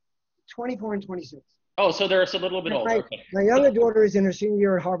okay? 24 and 26. Oh, so they're a little bit older. Okay. My younger daughter is in her senior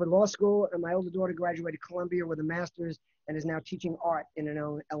year at Harvard Law School, and my older daughter graduated Columbia with a master's and is now teaching art in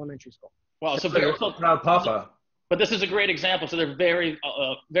an elementary school. Wow, so they're also proud papa. But this is a great example. So they're very,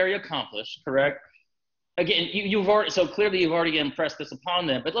 very accomplished, correct? Again, you've already, so clearly you've already impressed this upon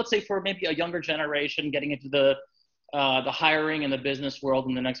them. But let's say for maybe a younger generation getting into the hiring and the business world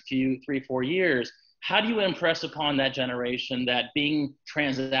in the next 3-4 years, how do you impress upon that generation that being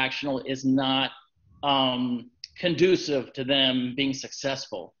transactional is not conducive to them being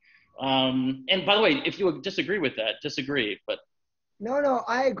successful? And by the way, if you disagree with that, disagree. But no,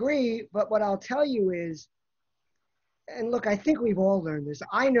 I agree. But what I'll tell you is, and look, I think we've all learned this.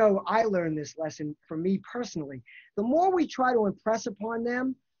 I know I learned this lesson from me personally. The more we try to impress upon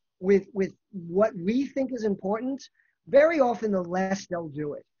them with what we think is important, very often the less they'll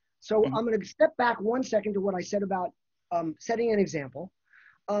do it. So I'm going to step back 1 second to what I said about setting an example.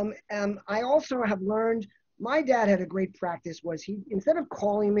 And I also have learned, my dad had a great practice, was he, instead of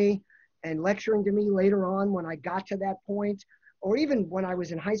calling me and lecturing to me later on when I got to that point, or even when I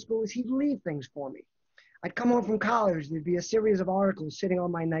was in high school, is he'd leave things for me. I'd come home from college, there'd be a series of articles sitting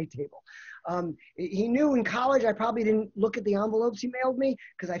on my night table. He knew in college I probably didn't look at the envelopes he mailed me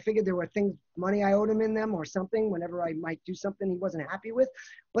because I figured there were things, money I owed him in them or something whenever I might do something he wasn't happy with.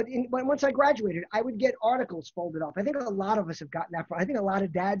 But once I graduated, I would get articles folded up. I think a lot of us have gotten that. I think a lot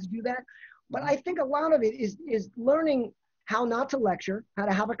of dads do that. But I think a lot of it is learning how not to lecture, how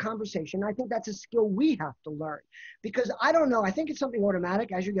to have a conversation. I think that's a skill we have to learn, because I don't know, I think it's something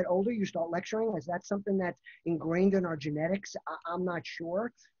automatic. As you get older, you start lecturing. Is that something that's ingrained in our genetics? I'm not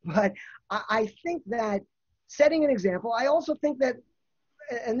sure. But I think that setting an example, I also think that,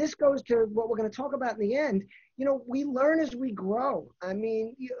 and this goes to what we're going to talk about in the end, you know, we learn as we grow. I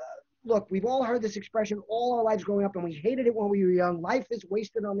mean, look, we've all heard this expression all our lives growing up, and we hated it when we were young. Life is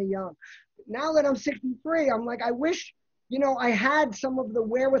wasted on the young. Now that I'm 63, I'm like, I wish, you know, I had some of the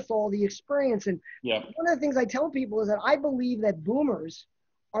wherewithal, the experience. And one of the things I tell people is that I believe that boomers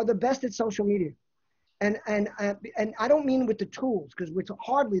are the best at social media. And I don't mean with the tools, because we're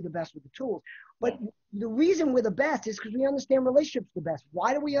hardly the best with the tools. But the reason we're the best is because we understand relationships the best.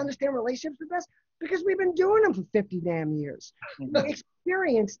 Why do we understand relationships the best? Because we've been doing them for 50 damn years. The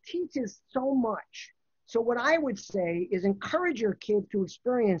experience teaches so much. So what I would say is encourage your kids to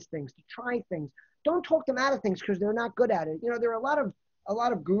experience things, to try things. Don't talk them out of things because they're not good at it. You know, there are a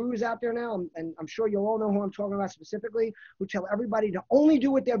lot of gurus out there now, and I'm sure you'll all know who I'm talking about specifically, who tell everybody to only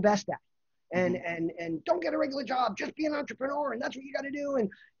do what they're best at. And don't get a regular job, just be an entrepreneur, and that's what you got to do. And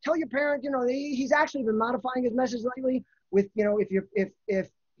tell your parent, you know, he's actually been modifying his message lately with, you know, if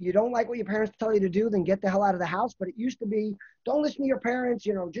you don't like what your parents tell you to do, then get the hell out of the house. But it used to be, don't listen to your parents,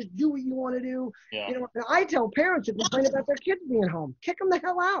 you know, just do what you want to do. You know, and I tell parents who complain about their kids being home, kick them the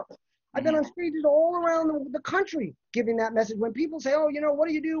hell out. I've been on stages all around the country giving that message. When people say, oh, you know, what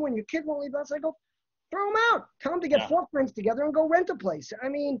do you do when your kid won't leave us? I go, throw them out. Tell them to get 4 friends together and go rent a place. I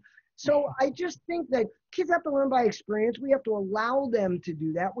mean, so I just think that kids have to learn by experience. We have to allow them to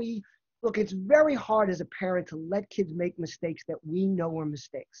do that. Look, it's very hard as a parent to let kids make mistakes that we know are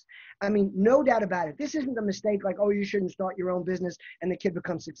mistakes. I mean, no doubt about it. This isn't a mistake like, oh, you shouldn't start your own business and the kid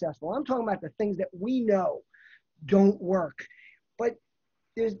becomes successful. I'm talking about the things that we know don't work. But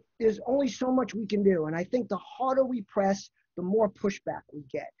there's only so much we can do. And I think the harder we press, the more pushback we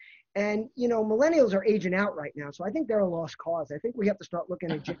get. And, you know, millennials are aging out right now. So I think they're a lost cause. I think we have to start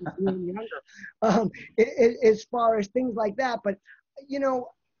looking at Gen Z and younger as far as things like that. But, you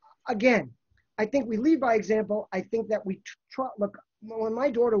know, again, I think we lead by example. I think that we look, when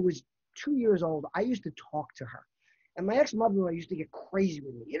my daughter was 2 years old, I used to talk to her. And my ex-mother-in-law used to get crazy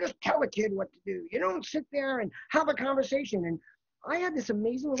with me. You just tell a kid what to do. You don't sit there and have a conversation. And I had this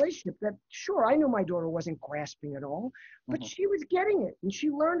amazing relationship that, sure, I knew my daughter wasn't grasping at all, but she was getting it. And she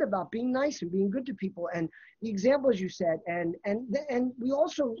learned about being nice and being good to people. And the example, as you said, and we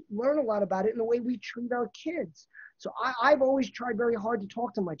also learn a lot about it in the way we treat our kids. So I've always tried very hard to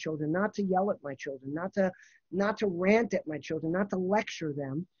talk to my children, not to yell at my children, not to rant at my children, not to lecture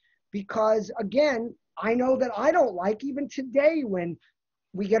them. Because, again, I know that I don't like, even today when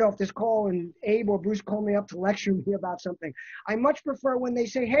we get off this call and Abe or Bruce call me up to lecture me about something. I much prefer when they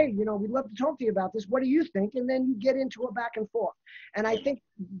say, hey, you know, we'd love to talk to you about this. What do you think? And then you get into a back and forth. And I think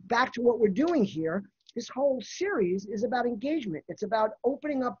back to what we're doing here, this whole series is about engagement. It's about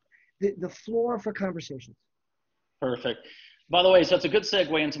opening up the floor for conversations. Perfect. By the way, so it's a good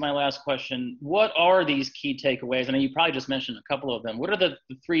segue into my last question. What are these key takeaways? I know you probably just mentioned a couple of them. What are the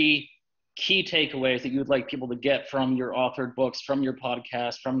three key takeaways that you would like people to get from your authored books, from your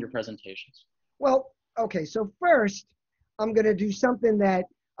podcast, from your presentations? Well, okay. So first, I'm going to do something that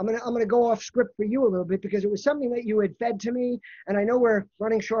I'm going to go off script for you a little bit, because it was something that you had fed to me, and I know we're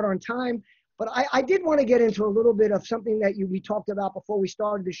running short on time, but I did want to get into a little bit of something that we talked about before we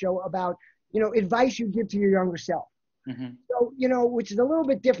started the show about, advice you give to your younger self. Mm-hmm. So, which is a little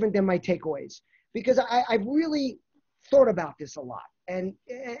bit different than my takeaways, because I've really thought about this a lot, and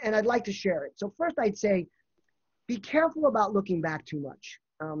I'd like to share it. So first I'd say, be careful about looking back too much.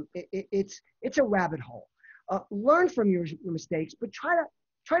 It's a rabbit hole. Learn from your mistakes, but try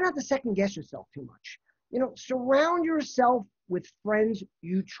not to second guess yourself too much. Surround yourself with friends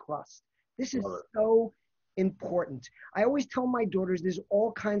you trust. This is so important. I always tell my daughters there's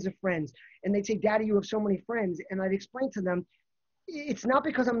all kinds of friends, and they'd say, Daddy, you have so many friends. And I'd explain to them, it's not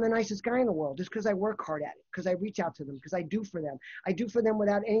because I'm the nicest guy in the world. It's because I work hard at it, because I reach out to them, because I do for them. I do for them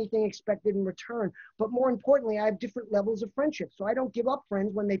without anything expected in return. But more importantly, I have different levels of friendship. So I don't give up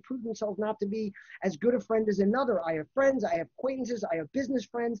friends when they prove themselves not to be as good a friend as another. I have friends, I have acquaintances, I have business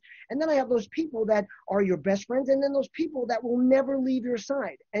friends. And then I have those people that are your best friends. And then those people that will never leave your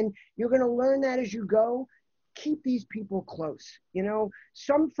side. And you're going to learn that as you go. Keep these people close.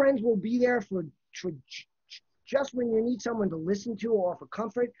 Some friends will be there for just when you need someone to listen to or offer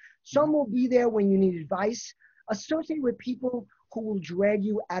comfort. Some will be there when you need advice. Associate with people who will drag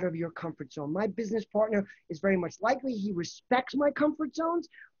you out of your comfort zone. My business partner is very much likely. He respects my comfort zones,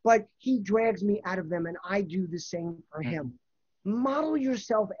 but he drags me out of them, and I do the same for him. Model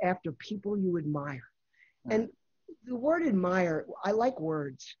yourself after people you admire. And the word admire, I like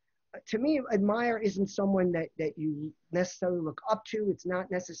words. To me, admire isn't someone that you necessarily look up to. It's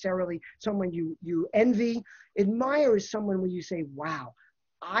not necessarily someone you envy. Admire is someone where you say, wow,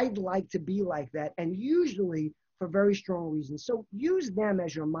 I'd like to be like that. And usually for very strong reasons. So use them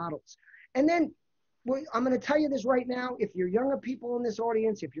as your models. And then I'm going to tell you this right now. If you're younger people in this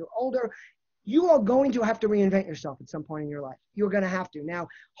audience, if you're older, you are going to have to reinvent yourself at some point in your life. You're going to have to. Now,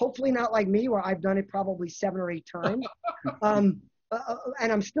 hopefully not like me, where I've done it probably 7 or 8 times.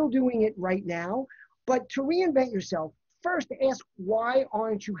 And I'm still doing it right now. But to reinvent yourself, first ask, why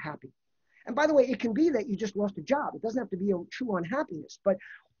aren't you happy? And by the way, it can be that you just lost a job. It doesn't have to be a true unhappiness. But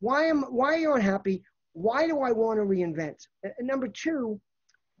why are you unhappy? Why do I want to reinvent? And number 2,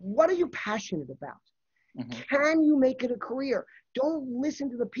 what are you passionate about? Can you make it a career? Don't listen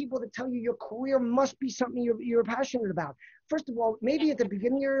to the people that tell you your career must be something you're passionate about. First of all, maybe at the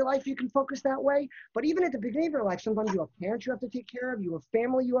beginning of your life, you can focus that way. But even at the beginning of your life, sometimes you have parents you have to take care of. You have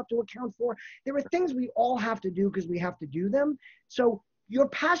family you have to account for. There are things we all have to do because we have to do them. So your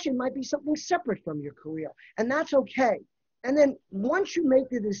passion might be something separate from your career. And that's okay. And then once you make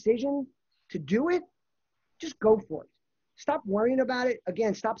the decision to do it, just go for it. Stop worrying about it.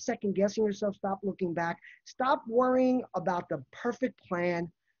 Again, stop second guessing yourself. Stop looking back. Stop worrying about the perfect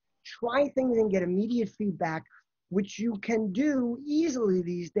plan. Try things and get immediate feedback, which you can do easily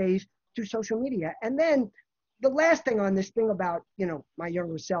these days through social media. And then the last thing on this thing about, my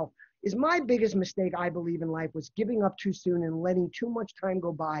younger self is my biggest mistake, I believe, in life was giving up too soon and letting too much time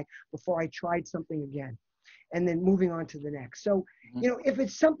go by before I tried something again, and then moving on to the next. So, if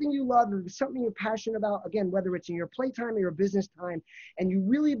it's something you love, if it's something you're passionate about, again, whether it's in your playtime or your business time, and you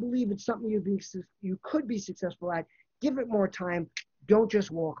really believe it's something you could be successful at, give it more time. Don't just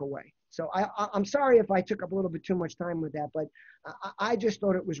walk away. So I'm sorry if I took up a little bit too much time with that, but I just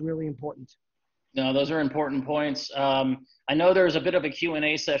thought it was really important. No, those are important points. I know there's a bit of a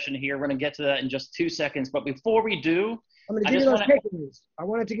Q&A session here. We're going to get to that in just 2 seconds. But before we do, I'm going to give you those takeaways. I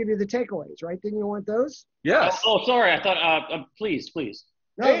wanted to give you the takeaways, right? Didn't you want those? Yes. Oh, sorry. I thought, please.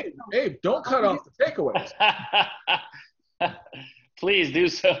 No, Abe, don't cut off the takeaways. Please do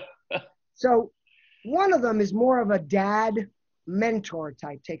so. So one of them is more of a dad mentor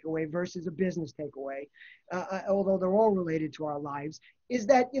type takeaway versus a business takeaway, although they're all related to our lives, is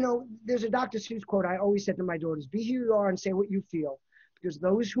that, there's a Dr. Seuss quote I always said to my daughters: be who you are and say what you feel, because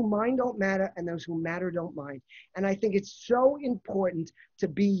those who mind don't matter and those who matter don't mind. And I think it's so important to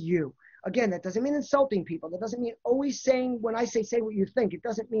be you. Again, that doesn't mean insulting people. That doesn't mean always saying, when I say what you think, it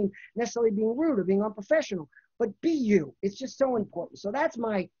doesn't mean necessarily being rude or being unprofessional, but be you. It's just so important. So that's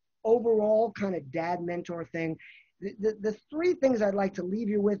my overall kind of dad mentor thing. The 3 things I'd like to leave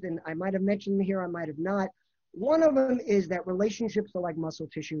you with, and I might have mentioned them here, I might have not. One of them is that relationships are like muscle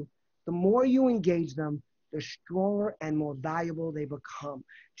tissue. The more you engage them, the stronger and more valuable they become.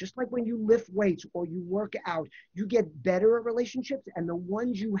 Just like when you lift weights or you work out, you get better at relationships, and the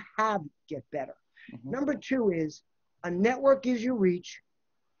ones you have get better. Mm-hmm. Number two is a network gives you reach,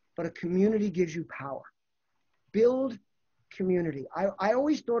 but a community gives you power. Build community. I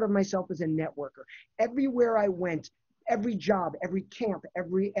always thought of myself as a networker. Everywhere I went, every job, every camp,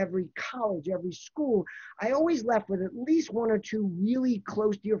 every college, every school, I always left with at least one or two really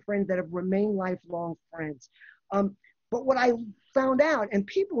close to your friends that have remained lifelong friends. But what I found out, and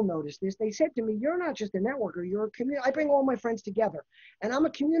people noticed this, they said to me, you're not just a networker, you're a community. I bring all my friends together, and I'm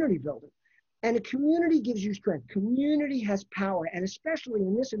a community builder. And a community gives you strength. Community has power. And especially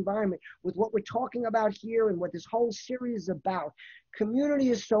in this environment with what we're talking about here and what this whole series is about,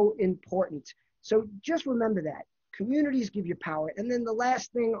 community is so important. So just remember that. Communities give you power. And then the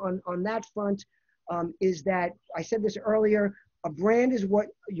last thing on that front is that, I said this earlier, a brand is what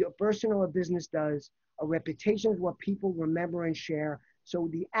your person or a business does. A reputation is what people remember and share. So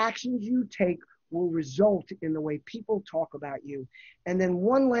the actions you take will result in the way people talk about you. And then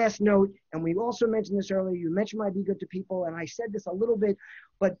one last note, and we also mentioned this earlier, you mentioned my Be Good to People, and I said this a little bit,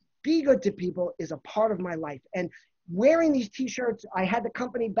 but Be Good to People is a part of my life. And wearing these t-shirts, I had the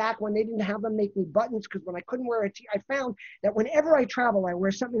company back when they didn't have them make me buttons, because when I couldn't wear I found that whenever I travel, I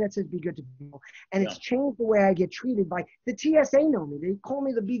wear something that says Be Good to People. And it's changed the way I get treated by the TSA know me. They call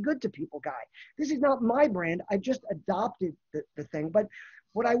me the Be Good to People guy. This is not my brand. I just adopted the thing. But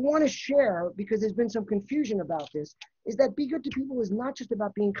what I want to share, because there's been some confusion about this, is that Be Good to People is not just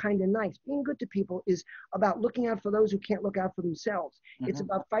about being kind and nice. Being good to people is about looking out for those who can't look out for themselves. Mm-hmm. It's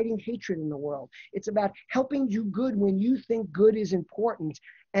about fighting hatred in the world. It's about helping do good when you think good is important.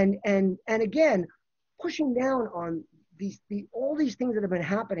 And again, pushing down on all these things that have been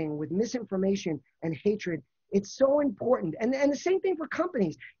happening with misinformation and hatred. It's so important. And the same thing for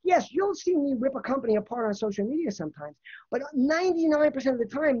companies. Yes, you'll see me rip a company apart on social media sometimes, but 99% of the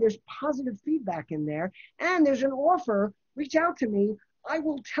time, there's positive feedback in there. And there's an offer. Reach out to me. I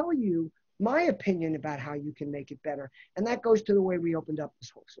will tell you my opinion about how you can make it better. And that goes to the way we opened up this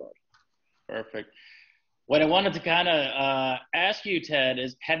whole story. Perfect. What I wanted to kind of ask you, Ted,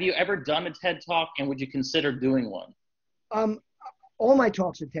 is have you ever done a TED Talk, and would you consider doing one? All my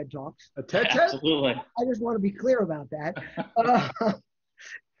talks are TED Talks. A TED Talk? Absolutely. I just want to be clear about that.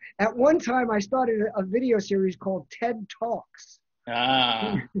 At one time, I started a video series called TED Talks.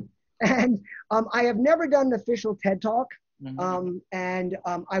 And I have never done an official TED Talk. Mm-hmm.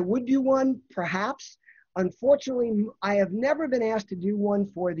 I would do one, perhaps. Unfortunately, I have never been asked to do one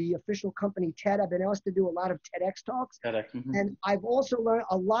for the official company TED. I've been asked to do a lot of TEDx talks. Mm-hmm. And I've also learned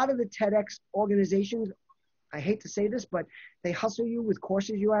a lot of the TEDx organizations, I hate to say this, but they hustle you with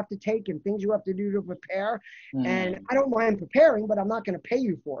courses you have to take and things you have to do to prepare. Mm. And I don't mind preparing, but I'm not going to pay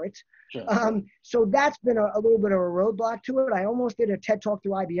you for it. Sure. So that's been a little bit of a roadblock to it. I almost did a TED Talk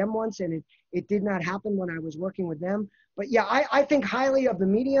through IBM once, and it did not happen when I was working with them. But yeah, I think highly of the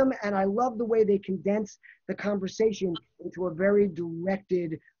medium, and I love the way they condense the conversation into a very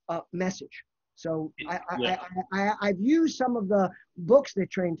directed message. So I've used some of the books that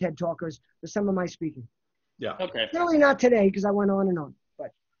train TED Talkers for some of my speaking. Yeah. Okay. Certainly not today, because I went on and on.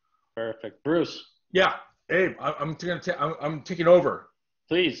 But perfect, Bruce. Yeah, Abe, I'm taking over.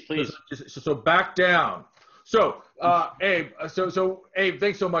 Please. So back down. So Abe, so Abe,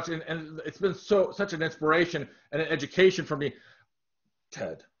 thanks so much, and it's been such an inspiration and an education for me.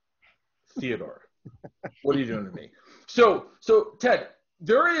 Ted, Theodore, what are you doing to me? So Ted,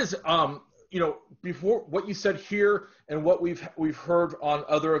 there is before what you said here and what we've heard on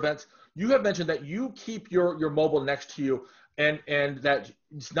other events. You have mentioned that you keep your mobile next to you, and that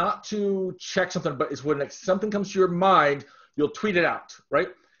it's not to check something, but it's when something comes to your mind, you'll tweet it out, right?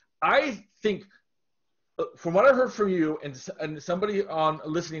 I think, from what I heard from you, and somebody on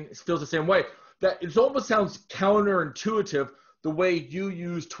listening feels the same way, that it almost sounds counterintuitive the way you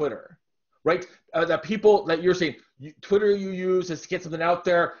use Twitter, right? That people that you're saying Twitter you use is to get something out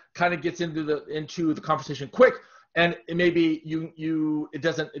there, kind of gets into the conversation quick. And maybe it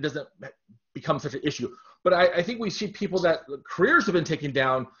doesn't become such an issue. But I think we see people that careers have been taken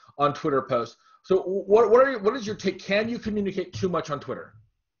down on Twitter posts. So what is your take? Can you communicate too much on Twitter?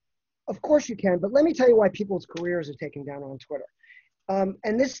 Of course you can, but let me tell you why people's careers are taken down on Twitter.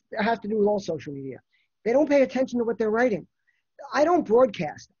 And this has to do with all social media. They don't pay attention to what they're writing. I don't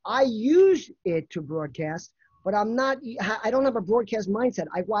broadcast. I use it to broadcast, but I don't have a broadcast mindset.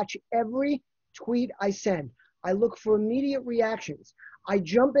 I watch every tweet I send. I look for immediate reactions. I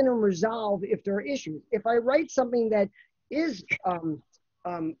jump in and resolve if there are issues. If I write something that is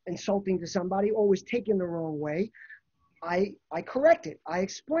insulting to somebody or was taken the wrong way, I correct it. I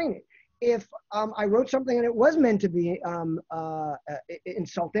explain it. if I wrote something and it was meant to be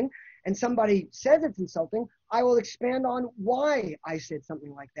insulting, and somebody says it's insulting, I will expand on why I said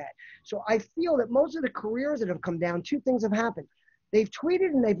something like that. So I feel that most of the careers that have come down, two things have happened. They've tweeted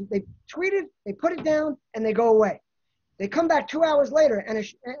and they've tweeted, they put it down, and they go away. They come back 2 hours later,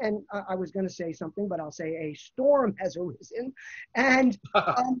 and I was going to say something, but I'll say a storm has arisen, and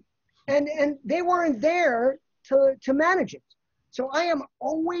they weren't there to manage it. So I am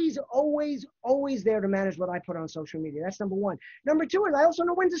always, always, always there to manage what I put on social media. That's number one. Number two is I also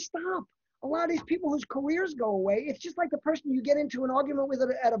know when to stop. A lot of these people whose careers go away, it's just like the person you get into an argument with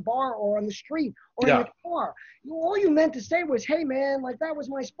at a bar or on the street or in the car. All you meant to say was, hey, man, like that was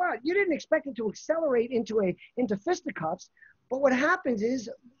my spot. You didn't expect it to accelerate into fisticuffs. But what happens is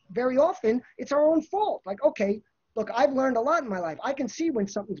very often it's our own fault. Like, okay, look, I've learned a lot in my life. I can see when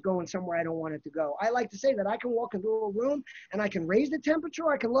something's going somewhere I don't want it to go. I like to say that I can walk into a room and I can raise the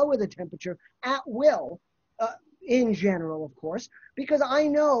temperature, I can lower the temperature at will, in general, of course, because I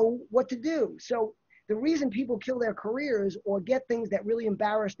know what to do. So the reason people kill their careers or get things that really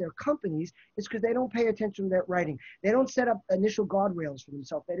embarrass their companies is because they don't pay attention to their writing. They don't set up initial guardrails for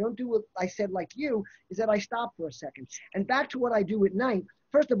themselves. They don't do what I said like you, is that I stop for a second. And back to what I do at night.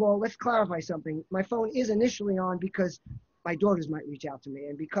 First of all, let's clarify something. My phone is initially on because my daughters might reach out to me.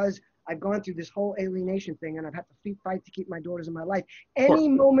 And because I've gone through this whole alienation thing and I've had to fight to keep my daughters in my life, any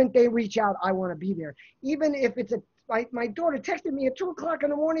moment they reach out, I want to be there. Even if it's my daughter texted me at 2 o'clock in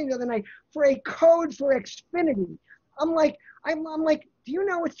the morning the other night for a code for Xfinity. I'm like, do you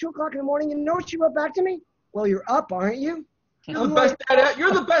know it's 2 o'clock in the morning? You know what she wrote back to me? Well, you're up, aren't you? You're the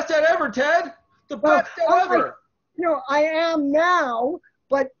best dad ever, Ted. The best dad ever. Like, I am now.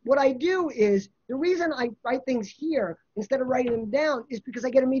 But what I do is, the reason I write things here instead of writing them down is because I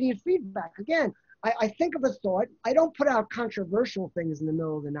get immediate feedback. Again, I think of a thought. I don't put out controversial things in the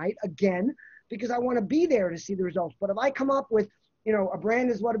middle of the night, again, because I want to be there to see the results. But if I come up with, a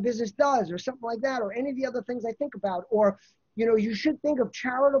brand is what a business does or something like that, or any of the other things I think about, or, you should think of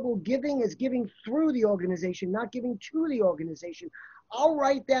charitable giving as giving through the organization, not giving to the organization. I'll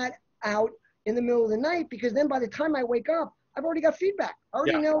write that out in the middle of the night because then by the time I wake up, I've already got feedback. I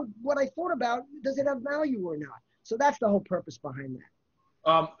already know what I thought about. Does it have value or not? So that's the whole purpose behind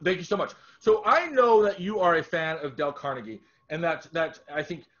that. Thank you so much. So I know that you are a fan of Dale Carnegie, and that I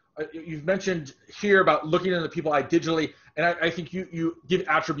think you've mentioned here about looking at the people digitally, and I think you give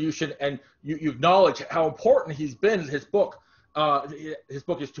attribution and you acknowledge how important he's been. His book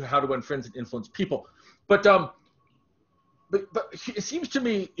is to How to Win Friends and Influence People. But it seems to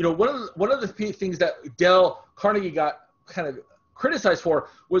me, one of the things that Dale Carnegie got kind of criticized for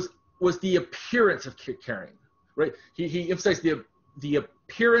was the appearance of caring, right? He emphasized the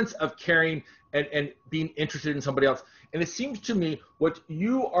appearance of caring and being interested in somebody else. And it seems to me what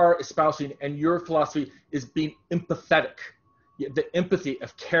you are espousing and your philosophy is being empathetic, the empathy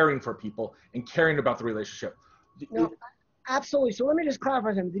of caring for people and caring about the relationship. No, absolutely. So let me just clarify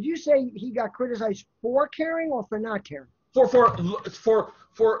something. Did you say he got criticized for caring or for not caring?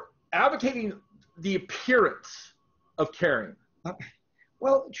 For advocating the appearance of caring.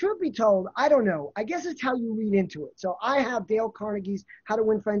 Well, truth be told, I don't know. I guess it's how you read into it. So I have Dale Carnegie's How to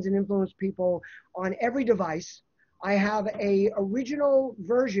Win Friends and Influence People on every device. I have a original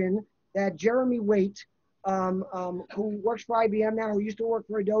version that Jeremy Waite, who works for IBM now, who used to work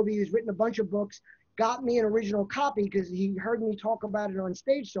for Adobe, who's written a bunch of books, got me an original copy because he heard me talk about it on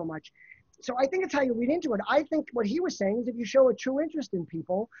stage so much. So I think it's how you read into it. I think what he was saying is if you show a true interest in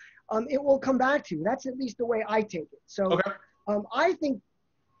people, it will come back to you. That's at least the way I take it. So I think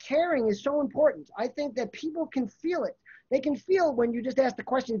caring is so important. I think that people can feel it. They can feel when you just ask the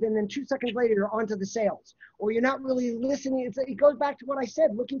questions and then 2 seconds later you're onto the sales, or you're not really listening. It goes back to what I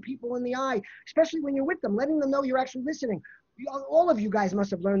said, looking people in the eye, especially when you're with them, letting them know you're actually listening. All of you guys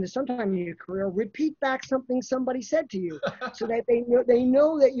must have learned this sometime in your career. Repeat back something somebody said to you so that they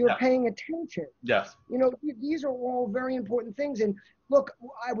know that you're paying attention. Yes. These are all very important things. And look,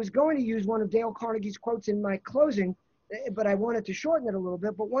 I was going to use one of Dale Carnegie's quotes in my closing, but I wanted to shorten it a little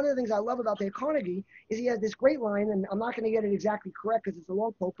bit. But one of the things I love about Dale Carnegie is he has this great line, and I'm not going to get it exactly correct because it's a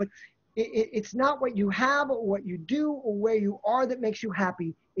long quote, but it's not what you have or what you do or where you are that makes you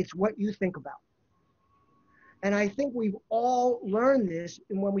happy. It's what you think about. And I think we've all learned this,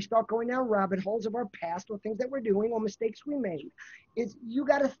 and when we start going down rabbit holes of our past or things that we're doing or mistakes we made, it's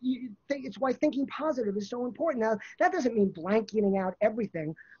it's why thinking positive is so important. Now, that doesn't mean blanketing out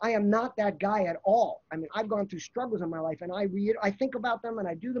everything. I am not that guy at all. I mean, I've gone through struggles in my life, and I think about them and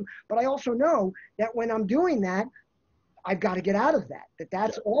I do them. But I also know that when I'm doing that, I've got to get out of that.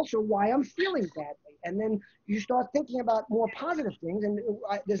 That's also why I'm feeling badly. And then you start thinking about more positive things. And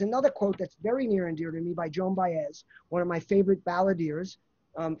there's another quote that's very near and dear to me by Joan Baez, one of my favorite balladeers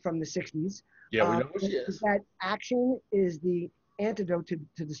from the 60s. Yeah, we know who she is. That action is the antidote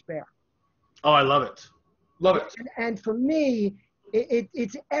to despair. Oh, I love it. Love it. And for me,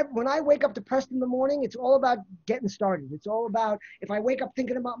 it's when I wake up depressed in the morning, it's all about getting started. It's all about, if I wake up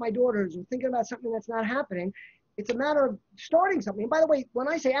thinking about my daughters or thinking about something that's not happening, it's a matter of starting something. And by the way, when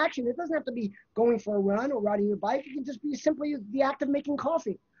I say action, it doesn't have to be going for a run or riding your bike. It can just be simply the act of making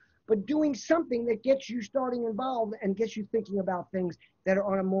coffee, but doing something that gets you starting involved and gets you thinking about things that are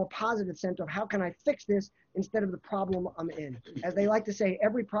on a more positive sense of how can I fix this instead of the problem I'm in. As they like to say,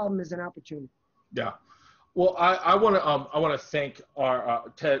 every problem is an opportunity. Yeah. Well, I want to thank our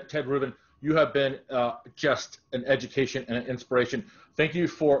Ted Rubin. You have been just an education and an inspiration. Thank you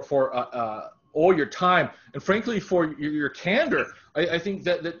for all your time and frankly for your candor. I think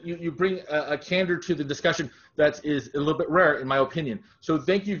that you bring a candor to the discussion that is a little bit rare in my opinion. So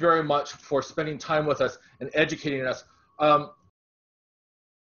thank you very much for spending time with us and educating us.